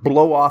chalk would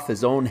blow off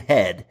his own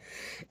head.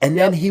 And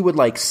then he would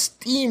like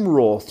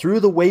steamroll through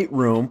the weight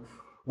room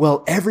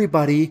while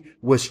everybody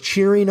was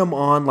cheering him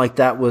on like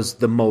that was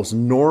the most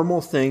normal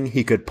thing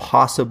he could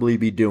possibly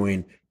be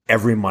doing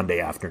every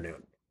Monday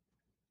afternoon.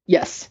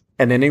 Yes.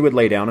 And then he would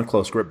lay down a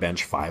close grip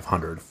bench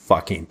 500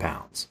 fucking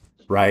pounds,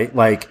 right?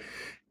 Like,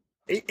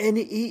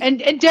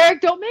 and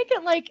Derek, don't make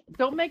it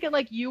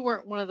like you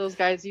weren't one of those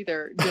guys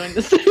either doing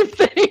the same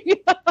thing.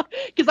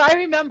 Because I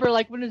remember,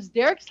 like, when it was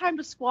Derek's time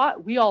to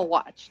squat, we all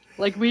watched.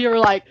 Like, we were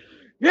like,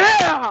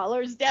 yeah,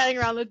 we're standing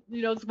around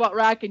the squat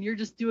rack, and you're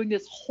just doing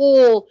this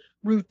whole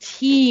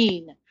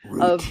routine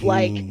of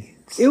like,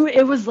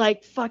 it was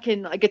like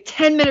fucking like a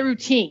 10-minute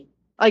routine.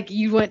 Like,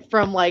 you went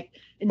from like,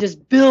 and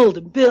just build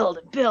and build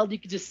and build. You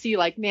could just see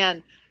like,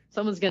 man,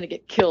 someone's going to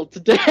get killed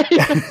today,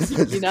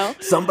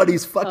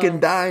 Somebody's fucking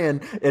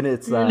dying, and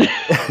it's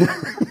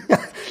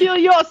kill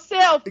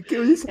yourself.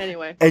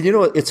 Anyway. And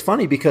it's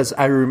funny because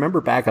I remember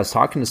back, I was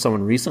talking to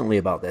someone recently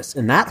about this,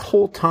 and that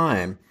whole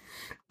time,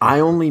 I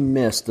only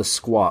missed the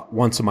squat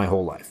once in my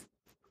whole life.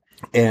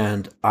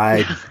 And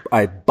I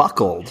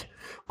buckled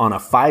on a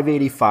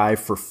 585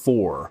 for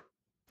 4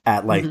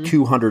 at like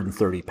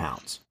 230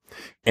 pounds.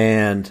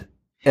 And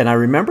I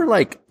remember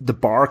like the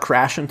bar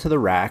crashing to the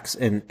racks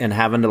and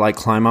having to like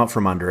climb out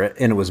from under it.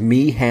 And it was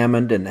me,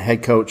 Hammond, and the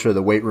head coach of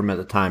the weight room at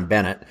the time,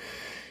 Bennett.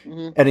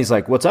 And he's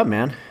like, "What's up,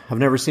 man? I've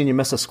never seen you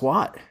miss a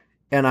squat."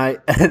 And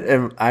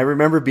I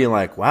remember being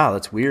like, "Wow,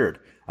 that's weird.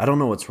 I don't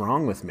know what's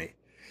wrong with me."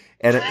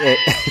 And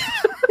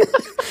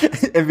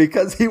and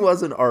because he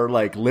wasn't our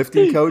like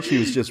lifting coach, he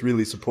was just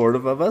really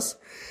supportive of us.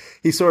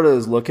 He sort of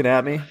was looking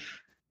at me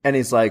and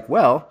he's like,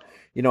 "Well,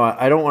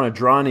 I don't want to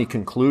draw any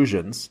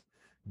conclusions,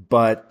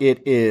 but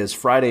it is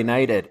Friday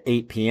night at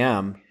 8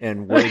 p.m.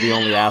 and we're the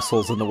only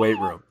assholes in the weight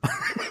room."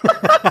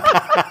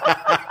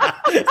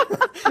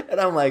 And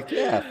I'm like,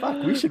 "Yeah,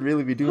 fuck, we should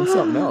really be doing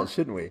something else,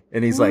 shouldn't we?"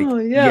 And he's like,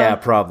 yeah,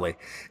 probably.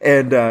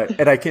 And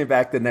I came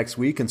back the next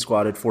week and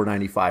squatted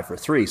 495 for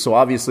 3. So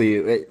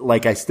obviously,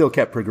 like, I still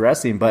kept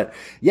progressing, but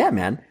yeah,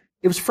 man,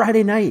 it was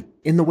Friday night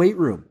in the weight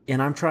room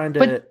and I'm trying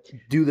to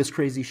do this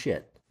crazy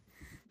shit.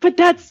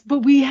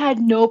 But we had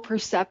no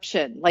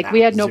perception. Like,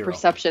 we had no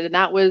perception. And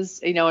that was,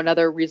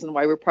 another reason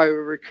why we're probably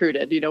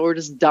recruited. We're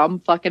just dumb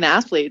fucking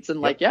athletes and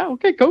like, yeah,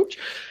 okay, coach.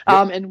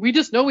 And we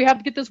just know we have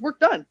to get this work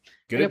done.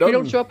 If we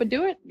don't show up and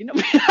do it,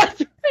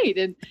 that's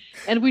right.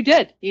 And we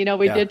did, we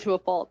did to a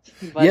fault.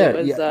 But it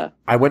was,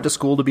 I went to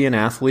school to be an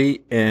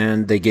athlete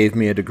and they gave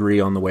me a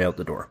degree on the way out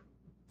the door.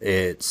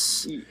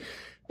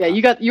 Yeah,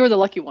 you were the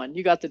lucky one.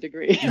 You got the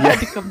degree. I had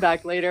to come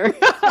back later.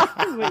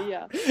 But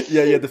yeah.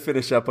 Yeah, you had to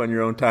finish up on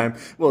your own time.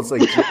 Well, it's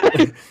like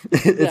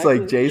it's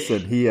like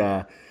Jason.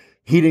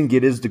 He didn't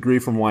get his degree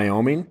from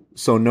Wyoming,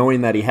 so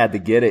knowing that he had to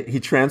get it, he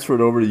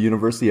transferred over to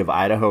University of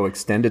Idaho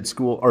Extended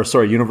School,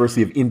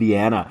 University of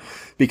Indiana,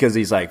 because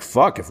he's like,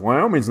 fuck, if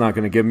Wyoming's not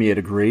going to give me a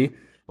degree,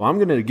 well, I'm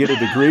going to get a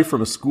degree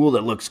from a school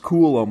that looks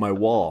cool on my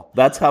wall.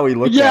 That's how he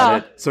looked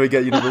at it. So he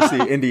got University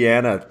of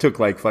Indiana, took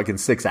like fucking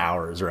 6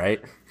 hours,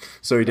 right?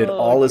 So he did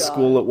all his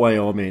school at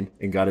Wyoming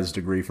and got his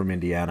degree from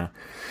Indiana.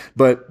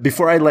 But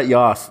before I let you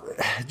off,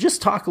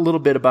 just talk a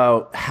little bit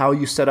about how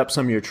you set up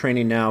some of your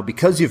training now,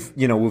 because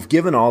we've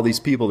given all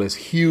these people this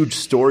huge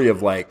story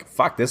of like,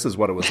 fuck, this is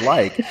what it was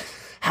like.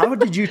 How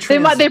did you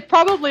They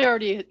probably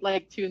already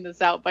like tuned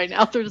this out by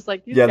now. They're just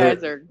like, these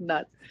guys are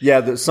nuts.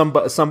 Yeah,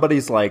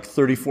 somebody's like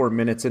 34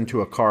 minutes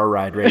into a car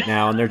ride right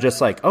now, and they're just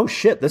like, "Oh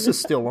shit, this is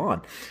still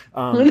on."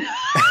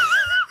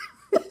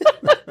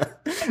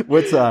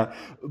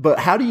 But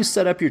how do you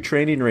set up your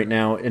training right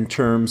now in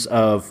terms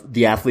of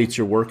the athletes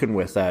you're working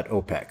with at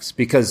OPEX?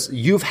 Because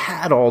you've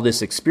had all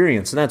this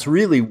experience, and that's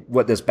really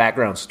what this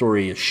background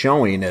story is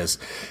showing is,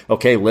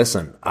 okay,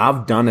 listen,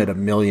 I've done it a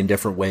million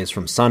different ways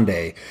from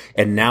Sunday,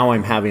 and now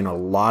I'm having a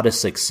lot of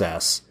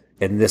success,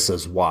 and this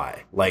is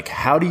why. Like,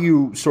 how do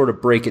you sort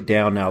of break it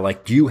down now?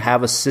 Like, do you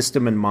have a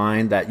system in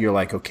mind that you're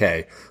like,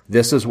 okay,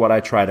 this is what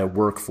I try to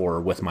work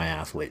for with my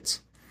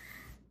athletes?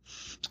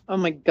 Oh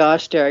my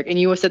gosh, Derek. And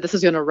you said this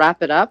was going to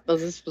wrap it up?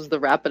 This was the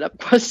wrap it up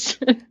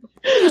question.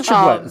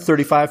 What,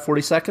 35,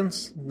 40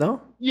 seconds?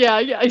 No? Yeah,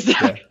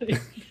 exactly.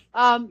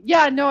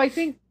 No, I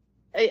think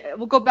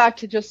we'll go back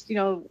to just,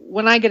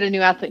 when I get a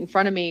new athlete in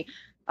front of me,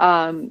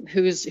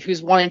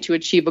 who's wanting to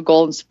achieve a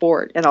goal in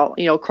sport, and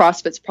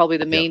CrossFit's probably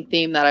the main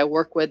theme that I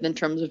work with in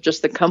terms of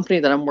just the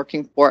company that I'm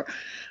working for.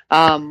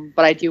 But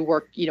I do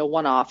work,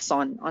 one-offs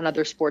on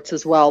other sports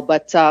as well.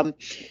 But,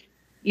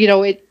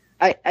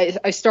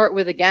 I start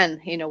with,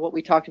 again, what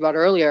we talked about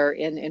earlier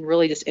and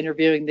really just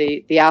interviewing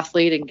the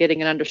athlete and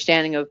getting an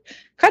understanding of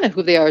kind of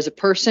who they are as a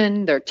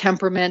person, their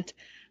temperament,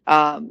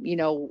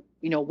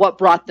 what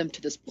brought them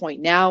to this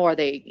point now. Are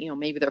they,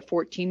 maybe they're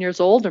 14 years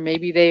old, or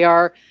maybe they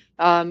are,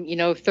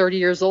 30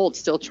 years old,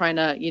 still trying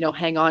to,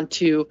 hang on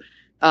to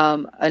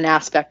an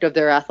aspect of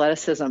their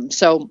athleticism.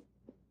 So,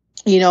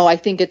 I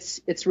think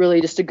it's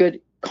really just a good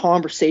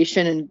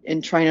conversation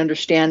and trying to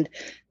understand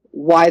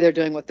why they're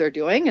doing what they're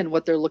doing and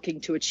what they're looking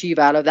to achieve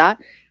out of that.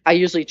 I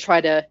usually try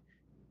to,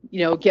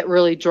 get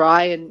really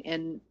dry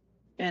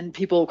and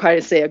people kind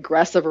of say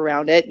aggressive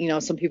around it.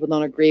 Some people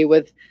don't agree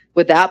with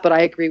that, but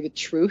I agree with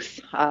truth.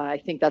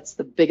 I think that's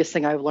the biggest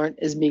thing I've learned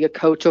as being a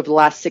coach over the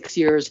last 6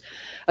 years,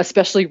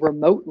 especially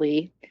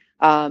remotely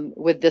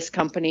with this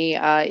company,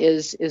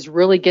 is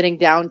really getting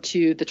down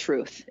to the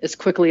truth as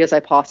quickly as I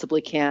possibly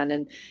can.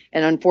 And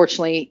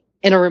unfortunately,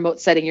 in a remote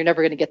setting, you're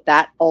never going to get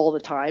that all the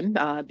time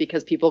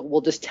because people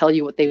will just tell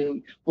you what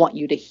they want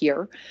you to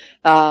hear.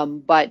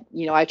 But,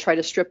 I try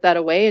to strip that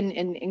away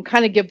and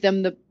kind of give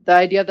them the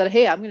idea that,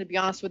 hey, I'm going to be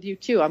honest with you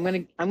too. I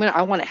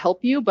want to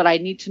help you, but I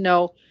need to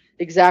know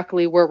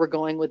exactly where we're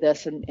going with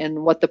this and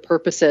what the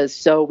purpose is,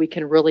 so we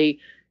can really,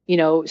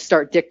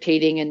 start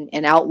dictating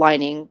and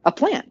outlining a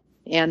plan.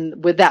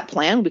 And with that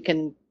plan, we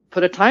can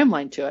put a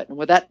timeline to it. And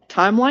with that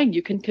timeline,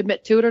 you can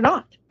commit to it or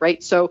not.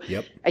 Right. So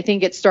I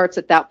think it starts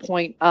at that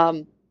point.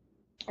 And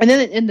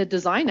then in the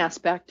design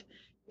aspect,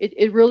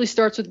 it really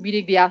starts with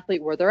meeting the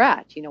athlete where they're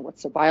at.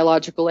 What's their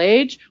biological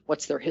age?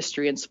 What's their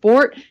history in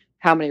sport?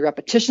 How many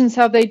repetitions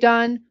have they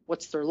done?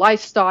 What's their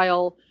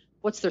lifestyle?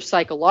 What's their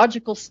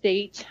psychological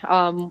state?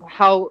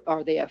 How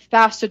are they a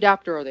fast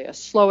adapter? Are they a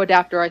slow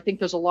adapter? I think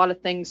there's a lot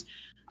of things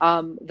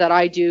that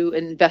I do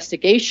an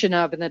investigation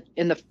of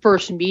in the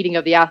first meeting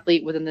of the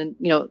athlete within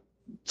the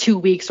 2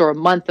 weeks or a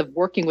month of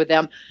working with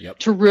them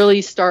to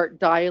really start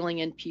dialing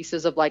in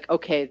pieces of like,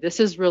 okay, this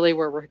is really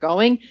where we're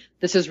going.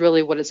 This is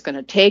really what it's going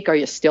to take. Are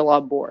you still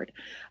on board?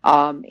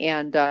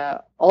 And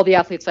all the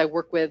athletes I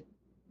work with,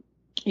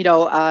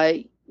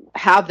 I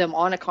have them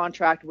on a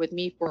contract with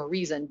me for a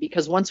reason,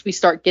 because once we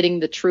start getting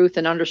the truth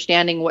and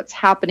understanding what's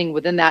happening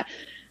within that,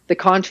 the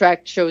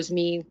contract shows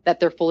me that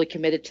they're fully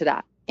committed to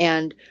that.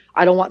 And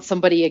I don't want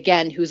somebody,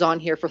 again, who's on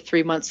here for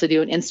 3 months to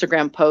do an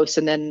Instagram post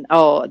and then,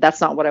 oh, that's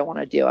not what I want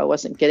to do. I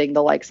wasn't getting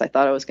the likes I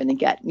thought I was going to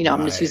get.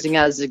 I'm just using it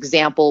as an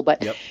example.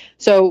 But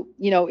so,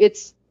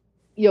 it's,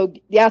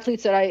 the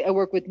athletes that I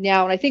work with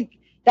now, and I think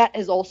that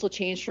has also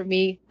changed for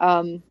me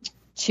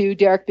too,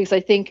 Derek, because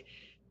I think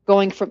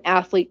going from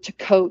athlete to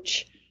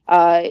coach,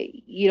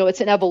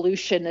 it's an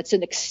evolution. It's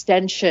an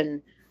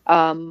extension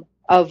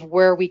of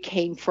where we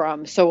came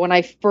from. So when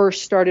I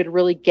first started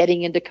really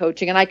getting into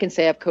coaching, and I can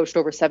say I've coached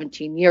over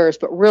 17 years,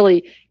 but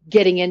really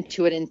getting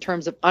into it in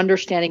terms of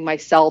understanding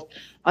myself,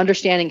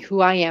 understanding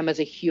who I am as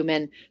a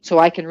human, so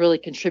I can really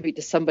contribute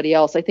to somebody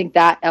else. I think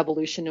that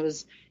evolution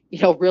was,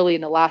 really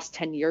in the last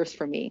 10 years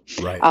for me.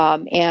 Right.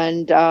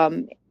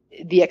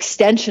 The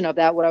extension of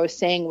that, what I was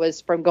saying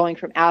was from going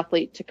from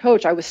athlete to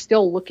coach, I was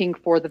still looking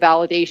for the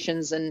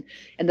validations and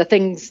the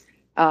things,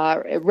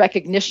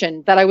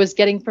 recognition that I was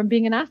getting from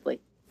being an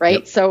athlete.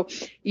 Right. Yep. So,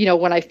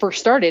 when I first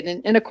started,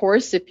 and of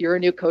course, if you're a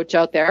new coach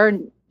out there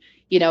and,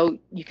 you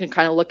can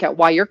kind of look at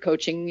why you're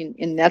coaching,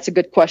 and that's a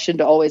good question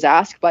to always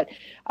ask. But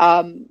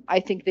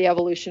I think the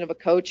evolution of a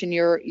coach and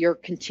your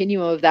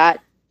continuum of that,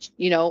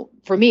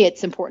 for me,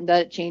 it's important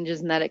that it changes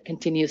and that it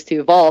continues to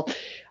evolve.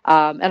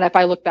 And if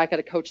I look back at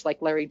a coach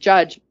like Larry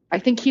Judge, I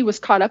think he was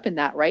caught up in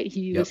that, right?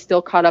 He was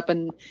still caught up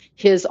in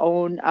his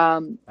own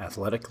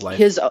athletic life.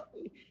 His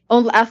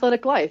own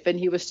athletic life, and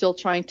he was still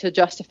trying to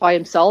justify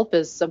himself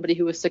as somebody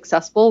who was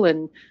successful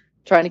and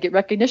trying to get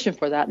recognition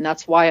for that. And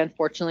that's why,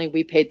 unfortunately,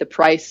 we paid the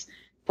price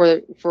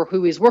for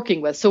who he's working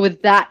with. So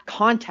with that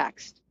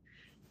context,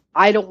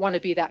 I don't want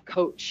to be that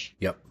coach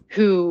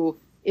who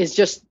is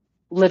just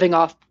living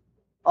off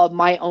of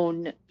my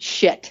own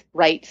shit,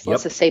 right? So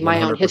let's just say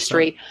my own 100%.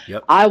 history.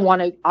 Yep. I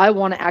want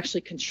to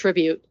actually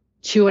contribute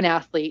to an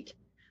athlete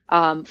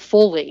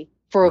fully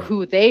for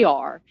who they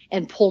are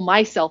and pull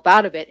myself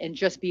out of it and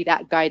just be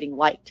that guiding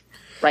light.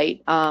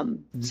 Right.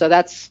 So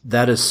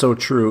that is so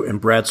true.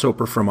 And Brad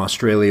Soper from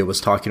Australia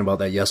was talking about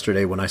that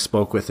yesterday when I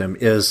spoke with him,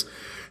 is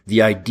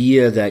the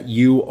idea that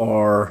you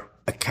are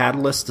a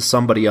catalyst to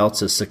somebody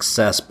else's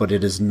success, but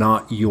it is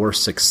not your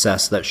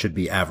success that should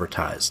be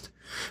advertised.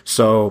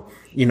 So,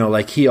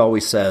 like he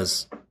always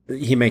says,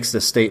 he makes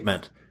this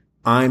statement,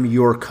 I'm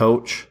your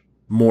coach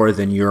more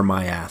than you're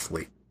my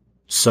athlete.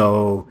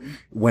 So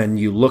when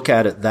you look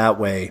at it that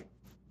way,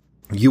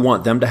 you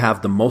want them to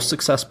have the most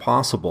success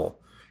possible,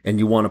 and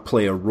you want to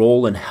play a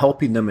role in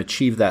helping them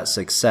achieve that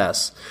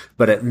success.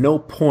 But at no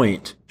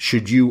point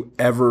should you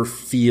ever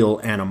feel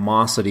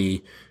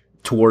animosity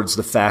towards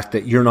the fact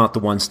that you're not the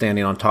one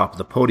standing on top of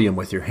the podium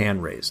with your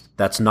hand raised.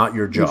 That's not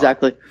your job.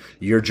 Exactly.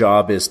 Your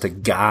job is to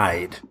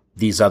guide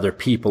these other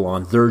people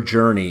on their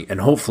journey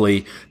and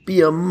hopefully be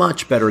a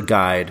much better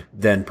guide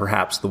than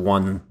perhaps the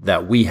one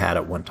that we had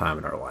at one time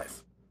in our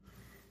life.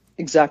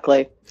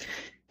 Exactly.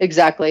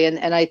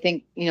 And I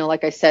think,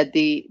 like I said,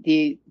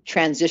 the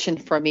transition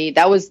for me,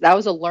 that was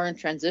a learned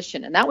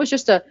transition. And that was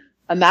just a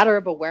matter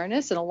of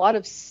awareness and a lot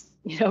of,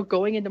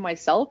 going into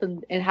myself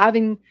and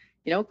having,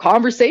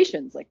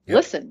 conversations like,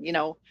 listen,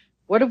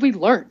 what have we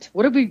learned?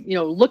 What have we,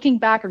 looking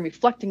back and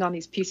reflecting on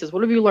these pieces,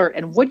 what have you learned?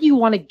 And what do you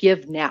want to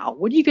give now?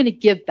 What are you going to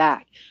give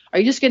back? Are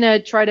you just going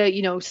to try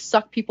to,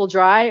 suck people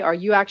dry? Are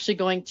you actually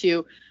going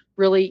to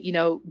really,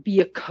 be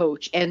a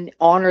coach and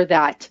honor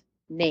that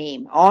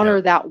name,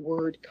 that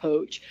word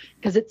coach,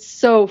 because it's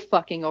so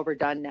fucking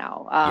overdone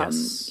now.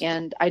 Yes.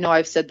 And I know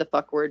I've said the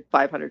fuck word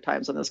 500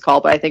 times on this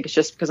call, but I think it's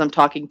just because I'm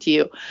talking to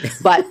you.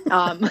 But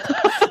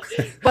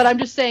but I'm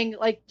just saying,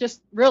 like,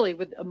 just really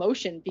with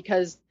emotion,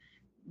 because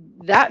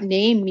that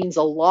name means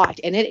a lot,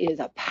 and it is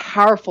a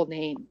powerful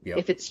name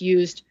if it's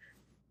used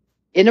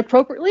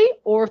inappropriately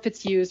or if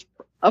it's used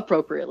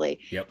appropriately.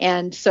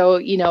 And so,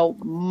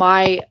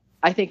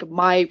 I think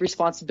my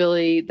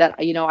responsibility that,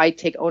 I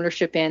take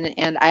ownership in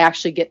and I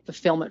actually get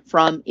fulfillment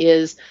from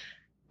is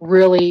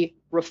really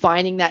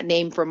refining that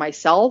name for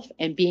myself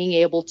and being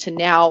able to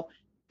now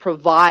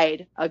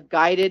provide a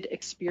guided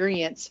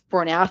experience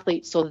for an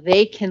athlete so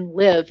they can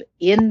live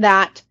in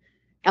that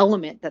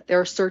element that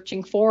they're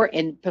searching for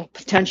and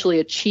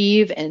potentially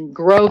achieve and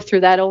grow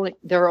through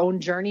their own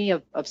journey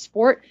of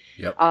sport.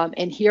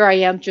 And here I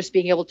am just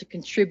being able to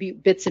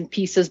contribute bits and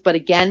pieces, but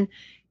again,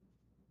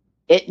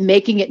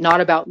 making it not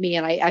about me.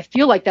 And I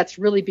feel like that's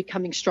really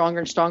becoming stronger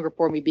and stronger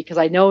for me, because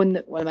I know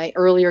in one of my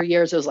earlier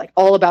years, it was like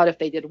all about if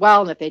they did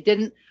well. And if they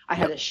didn't, I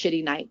had a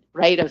shitty night,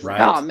 right? I was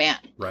like, oh man.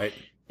 Right.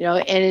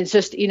 And it's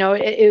just,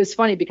 it was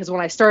funny because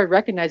when I started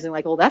recognizing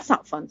like, well, that's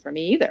not fun for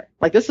me either.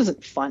 Like, this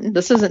isn't fun.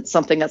 This isn't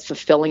something that's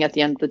fulfilling at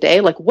the end of the day.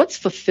 Like, what's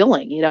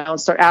fulfilling,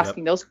 and start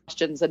asking those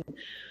questions. And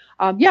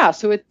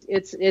so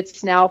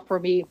it's now for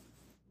me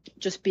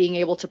just being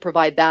able to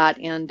provide that.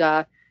 And,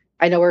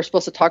 I know we're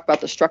supposed to talk about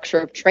the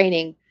structure of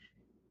training.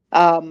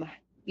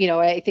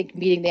 I think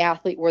meeting the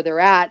athlete where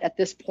they're at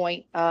this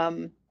point,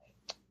 the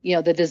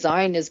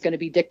design is going to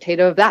be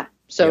dictative of that.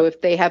 So if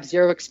they have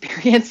zero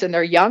experience and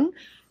they're young,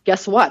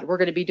 guess what? We're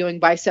going to be doing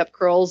bicep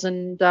curls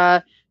and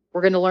we're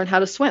going to learn how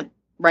to swim.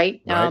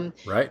 Right.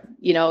 Right.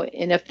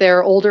 And if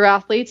they're older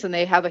athletes and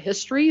they have a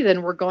history,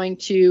 then we're going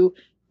to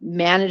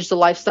manage the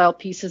lifestyle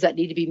pieces that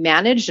need to be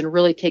managed and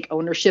really take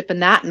ownership in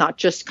that, not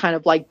just kind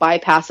of like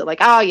bypass it like,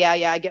 oh yeah,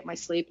 I get my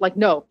sleep. Like,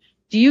 no,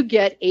 do you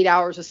get 8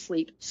 hours of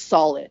sleep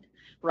solid,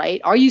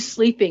 right? Are you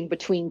sleeping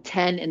between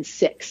 10 and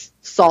 6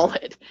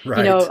 solid,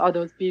 right. Are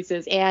those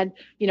pieces? And,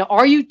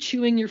 are you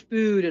chewing your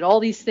food and all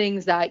these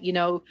things that,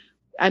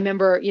 I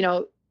remember,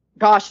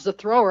 gosh, as a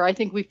thrower, I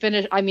think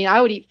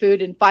I would eat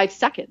food in 5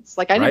 seconds.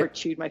 Like, I never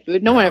chewed my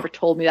food. No one ever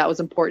told me that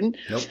was important.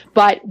 Nope.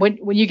 But when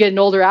you get an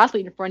older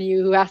athlete in front of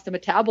you who has to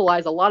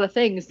metabolize a lot of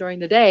things during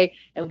the day,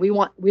 and we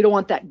don't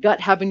want that gut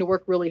having to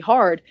work really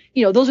hard.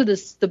 Those are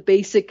the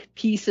basic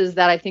pieces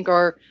that I think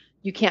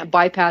you can't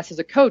bypass as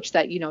a coach,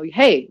 that,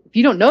 hey, if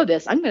you don't know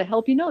this, I'm going to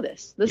help you know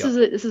this. This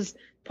is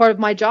part of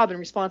my job and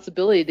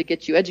responsibility to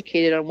get you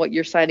educated on what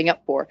you're signing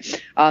up for,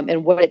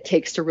 and what it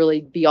takes to really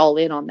be all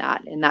in on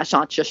that. And that's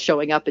not just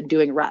showing up and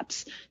doing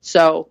reps.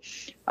 So,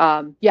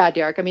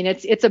 Derek, I mean,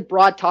 it's a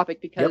broad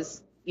topic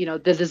because, the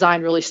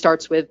design really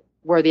starts with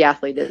where the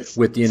athlete is.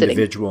 With the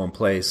individual in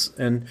place.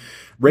 And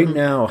right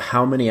now,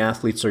 how many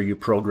athletes are you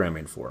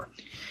programming for?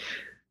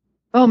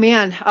 Oh,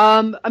 man.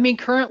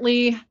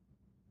 Currently,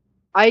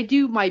 I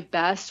do my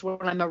best when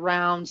I'm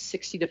around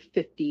 60 to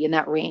 50 in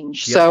that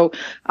range. So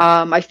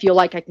I feel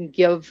like I can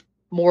give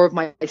more of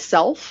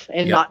myself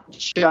and not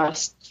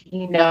just,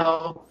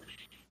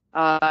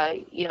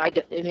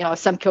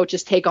 some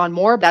coaches take on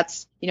more.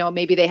 That's,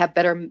 maybe they have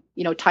better,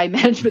 time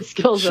management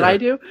skills than I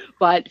do.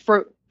 But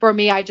for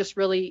me, I just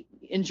really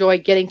enjoy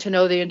getting to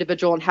know the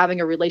individual and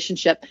having a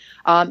relationship.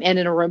 And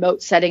in a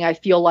remote setting, I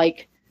feel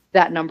like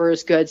that number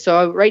is good.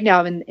 So right now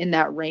I'm in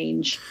that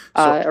range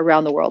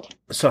around the world.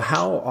 So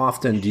how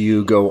often do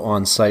you go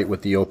on site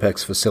with the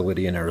OPEX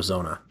facility in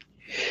Arizona?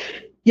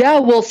 Yeah,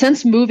 well,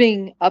 since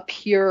moving up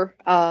here,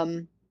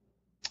 I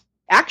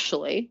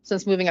actually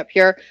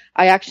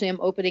am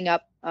opening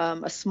up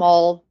a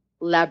small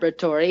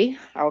laboratory,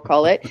 I'll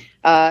call it,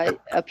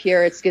 up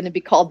here. It's going to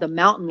be called the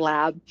Mountain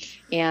Lab,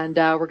 and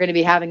we're going to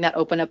be having that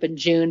open up in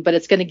June, but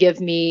it's going to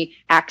give me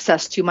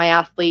access to my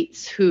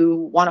athletes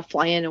who want to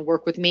fly in and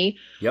work with me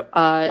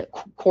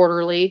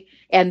quarterly.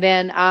 And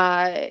then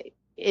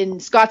in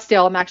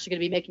Scottsdale, I'm actually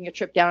going to be making a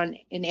trip down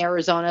in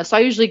Arizona. So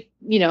I usually,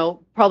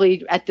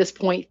 probably at this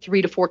point,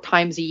 3 to 4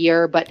 times a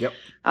year, but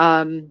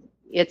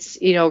it's,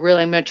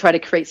 really, I'm going to try to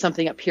create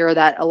something up here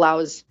that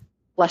allows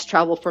less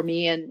travel for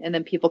me, and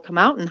then people come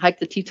out and hike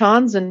the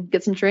Tetons and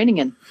get some training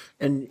in.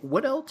 And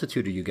what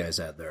altitude are you guys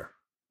at there?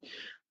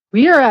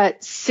 We are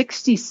at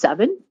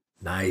 67.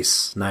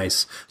 Nice.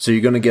 So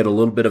you're going to get a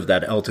little bit of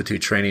that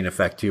altitude training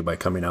effect too by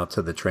coming out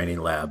to the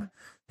training lab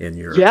in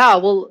your... Yeah,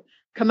 we'll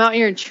come out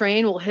here and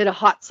train. We'll hit a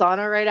hot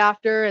sauna right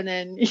after, and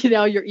then,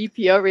 your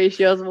EPO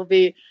ratios will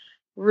be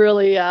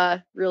really,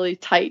 really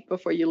tight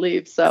before you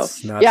leave. So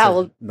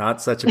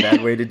not such a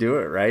bad way to do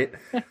it, right?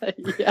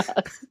 Yeah.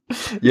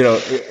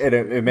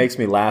 It makes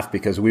me laugh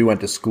because we went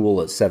to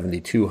school at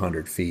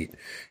 7,200 feet,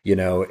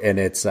 and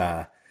it's,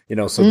 so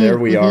there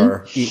we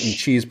are eating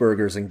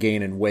cheeseburgers and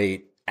gaining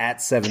weight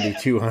at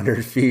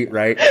 7,200 feet,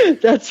 right?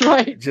 That's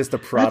right. Just a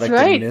product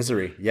of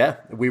misery. Yeah.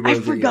 I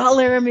forgot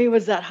Laramie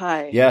was that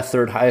high. Yeah.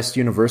 Third highest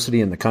university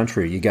in the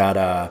country. You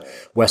got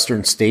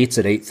Western States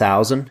at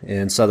 8,000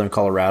 in Southern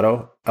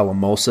Colorado.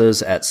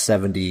 Alamosa's at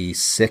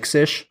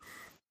 76-ish.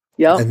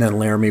 Yeah. And then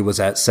Laramie was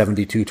at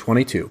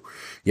 7222.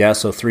 Yeah.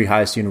 So 3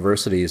 highest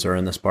universities are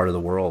in this part of the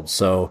world.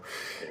 So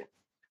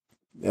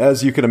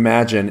as you can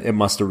imagine, it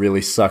must have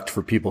really sucked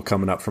for people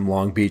coming up from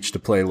Long Beach to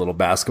play a little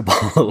basketball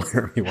at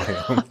Laramie,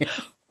 Wyoming.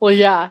 Well,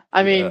 yeah.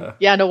 I mean,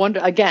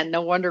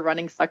 no wonder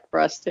running sucked for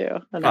us too.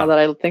 Now that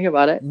I think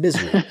about it.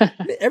 Misery.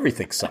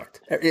 Everything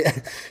sucked.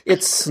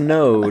 It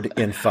snowed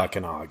in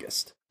fucking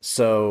August.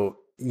 So,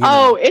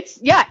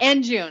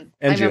 and June.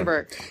 I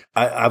remember.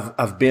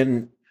 I've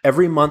been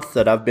every month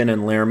that I've been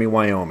in Laramie,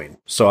 Wyoming.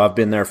 So I've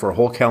been there for a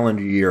whole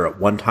calendar year at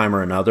one time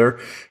or another,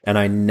 and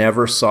I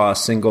never saw a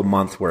single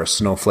month where a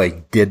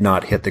snowflake did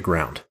not hit the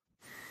ground.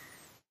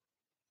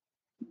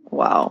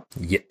 Wow.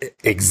 Yeah,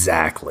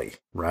 exactly.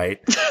 Right.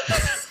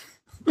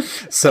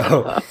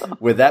 So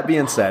with that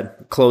being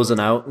said, closing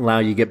out, allow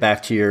you to get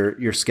back to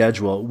your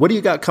schedule. What do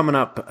you got coming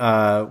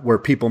up where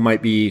people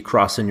might be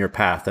crossing your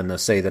path in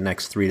the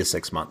next 3 to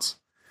 6 months?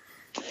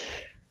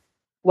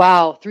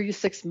 Wow, 3 to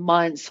 6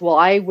 months. Well,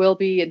 I will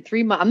be in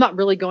 3 months. I'm not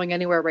really going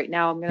anywhere right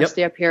now. I'm going to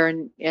stay up here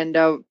and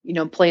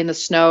play in the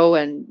snow,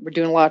 and we're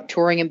doing a lot of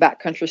touring and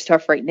backcountry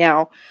stuff right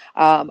now.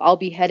 I'll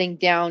be heading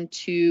down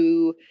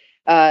to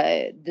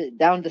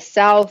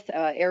south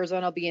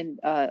Arizona. I'll be in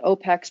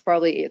OPEX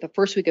probably the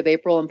first week of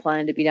April. I'm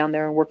planning to be down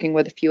there and working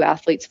with a few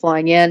athletes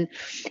flying in,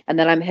 and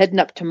then I'm heading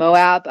up to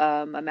Moab.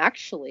 I'm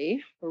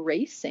actually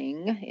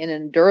racing in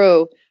an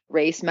enduro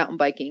race, mountain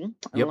biking.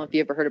 I don't know if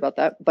you ever heard about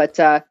that, but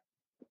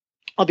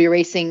I'll be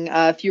racing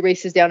a few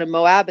races down in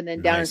Moab and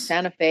then down in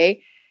Santa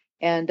Fe,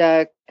 and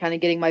kind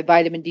of getting my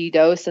vitamin D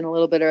dose and a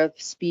little bit of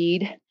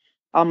speed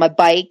on my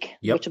bike,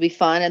 which will be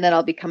fun. And then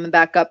I'll be coming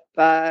back up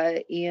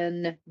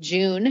in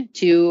June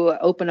to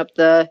open up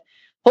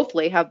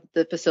hopefully have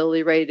the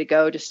facility ready to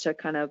go, just to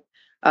kind of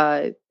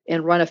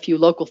and run a few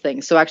local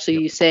things. So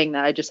actually you saying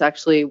that, I just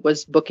actually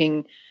was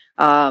booking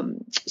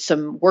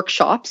some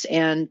workshops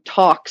and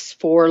talks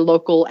for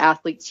local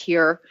athletes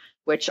here,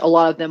 which a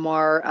lot of them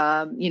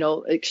are,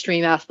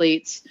 extreme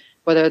athletes,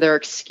 whether they're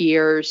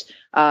skiers,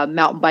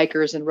 mountain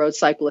bikers, and road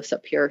cyclists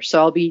up here. So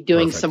I'll be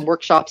doing some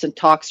workshops and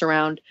talks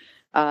around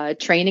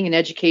training and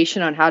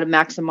education on how to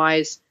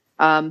maximize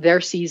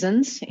their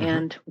seasons,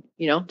 and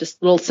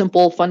just little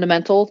simple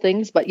fundamental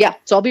things. But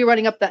so I'll be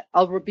running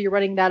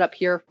that up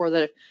here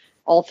for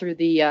all through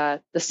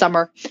the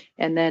summer,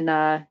 and then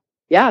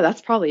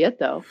that's probably it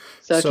though.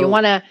 So if you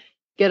want to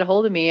get a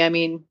hold of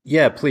me,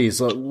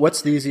 please.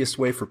 What's the easiest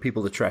way for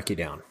people to track you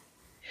down?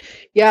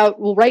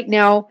 Well, right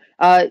now,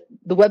 the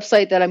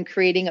website that I'm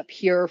creating up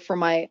here for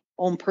my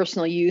own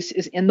personal use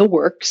is in the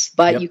works,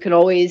 but you can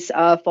always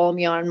follow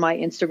me on my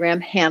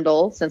Instagram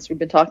handle, since we've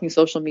been talking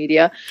social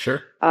media,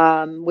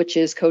 which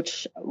is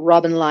Coach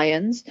Robin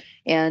Lyons,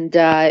 and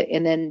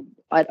then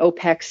at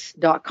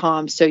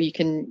opex.com. So you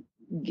can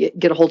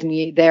get a hold of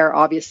me there,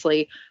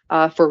 obviously,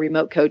 for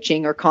remote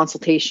coaching or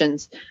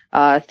consultations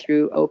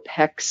through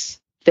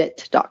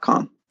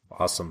opexfit.com.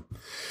 Awesome.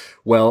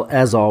 Well,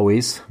 as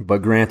always,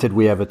 but granted,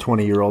 we have a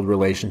 20-year-old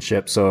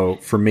relationship, so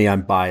for me,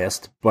 I'm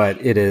biased,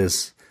 but it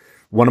is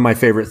one of my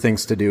favorite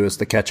things to do is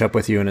to catch up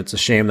with you, and it's a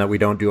shame that we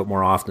don't do it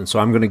more often. So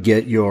I'm going to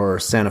get your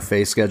Santa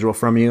Fe schedule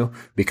from you,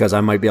 because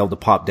I might be able to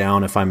pop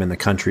down if I'm in the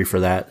country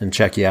for that and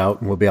check you out,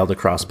 and we'll be able to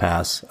cross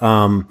paths.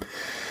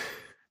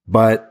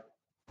 But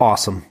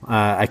awesome.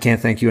 I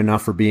can't thank you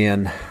enough for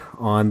being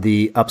on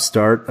the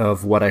upstart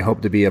of what I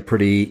hope to be a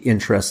pretty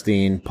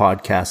interesting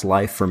podcast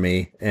life for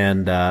me.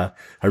 And I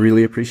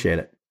really appreciate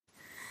it.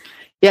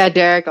 Yeah,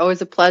 Derek,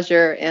 always a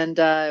pleasure. And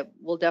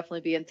we'll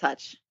definitely be in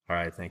touch. All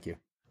right. Thank you.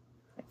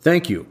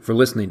 Thank you for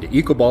listening to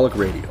Ecobolic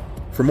Radio.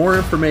 For more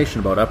information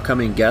about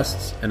upcoming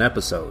guests and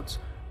episodes,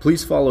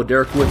 please follow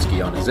Derek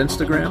Witzke on his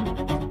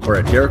Instagram or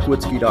at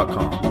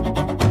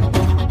derekwitzke.com.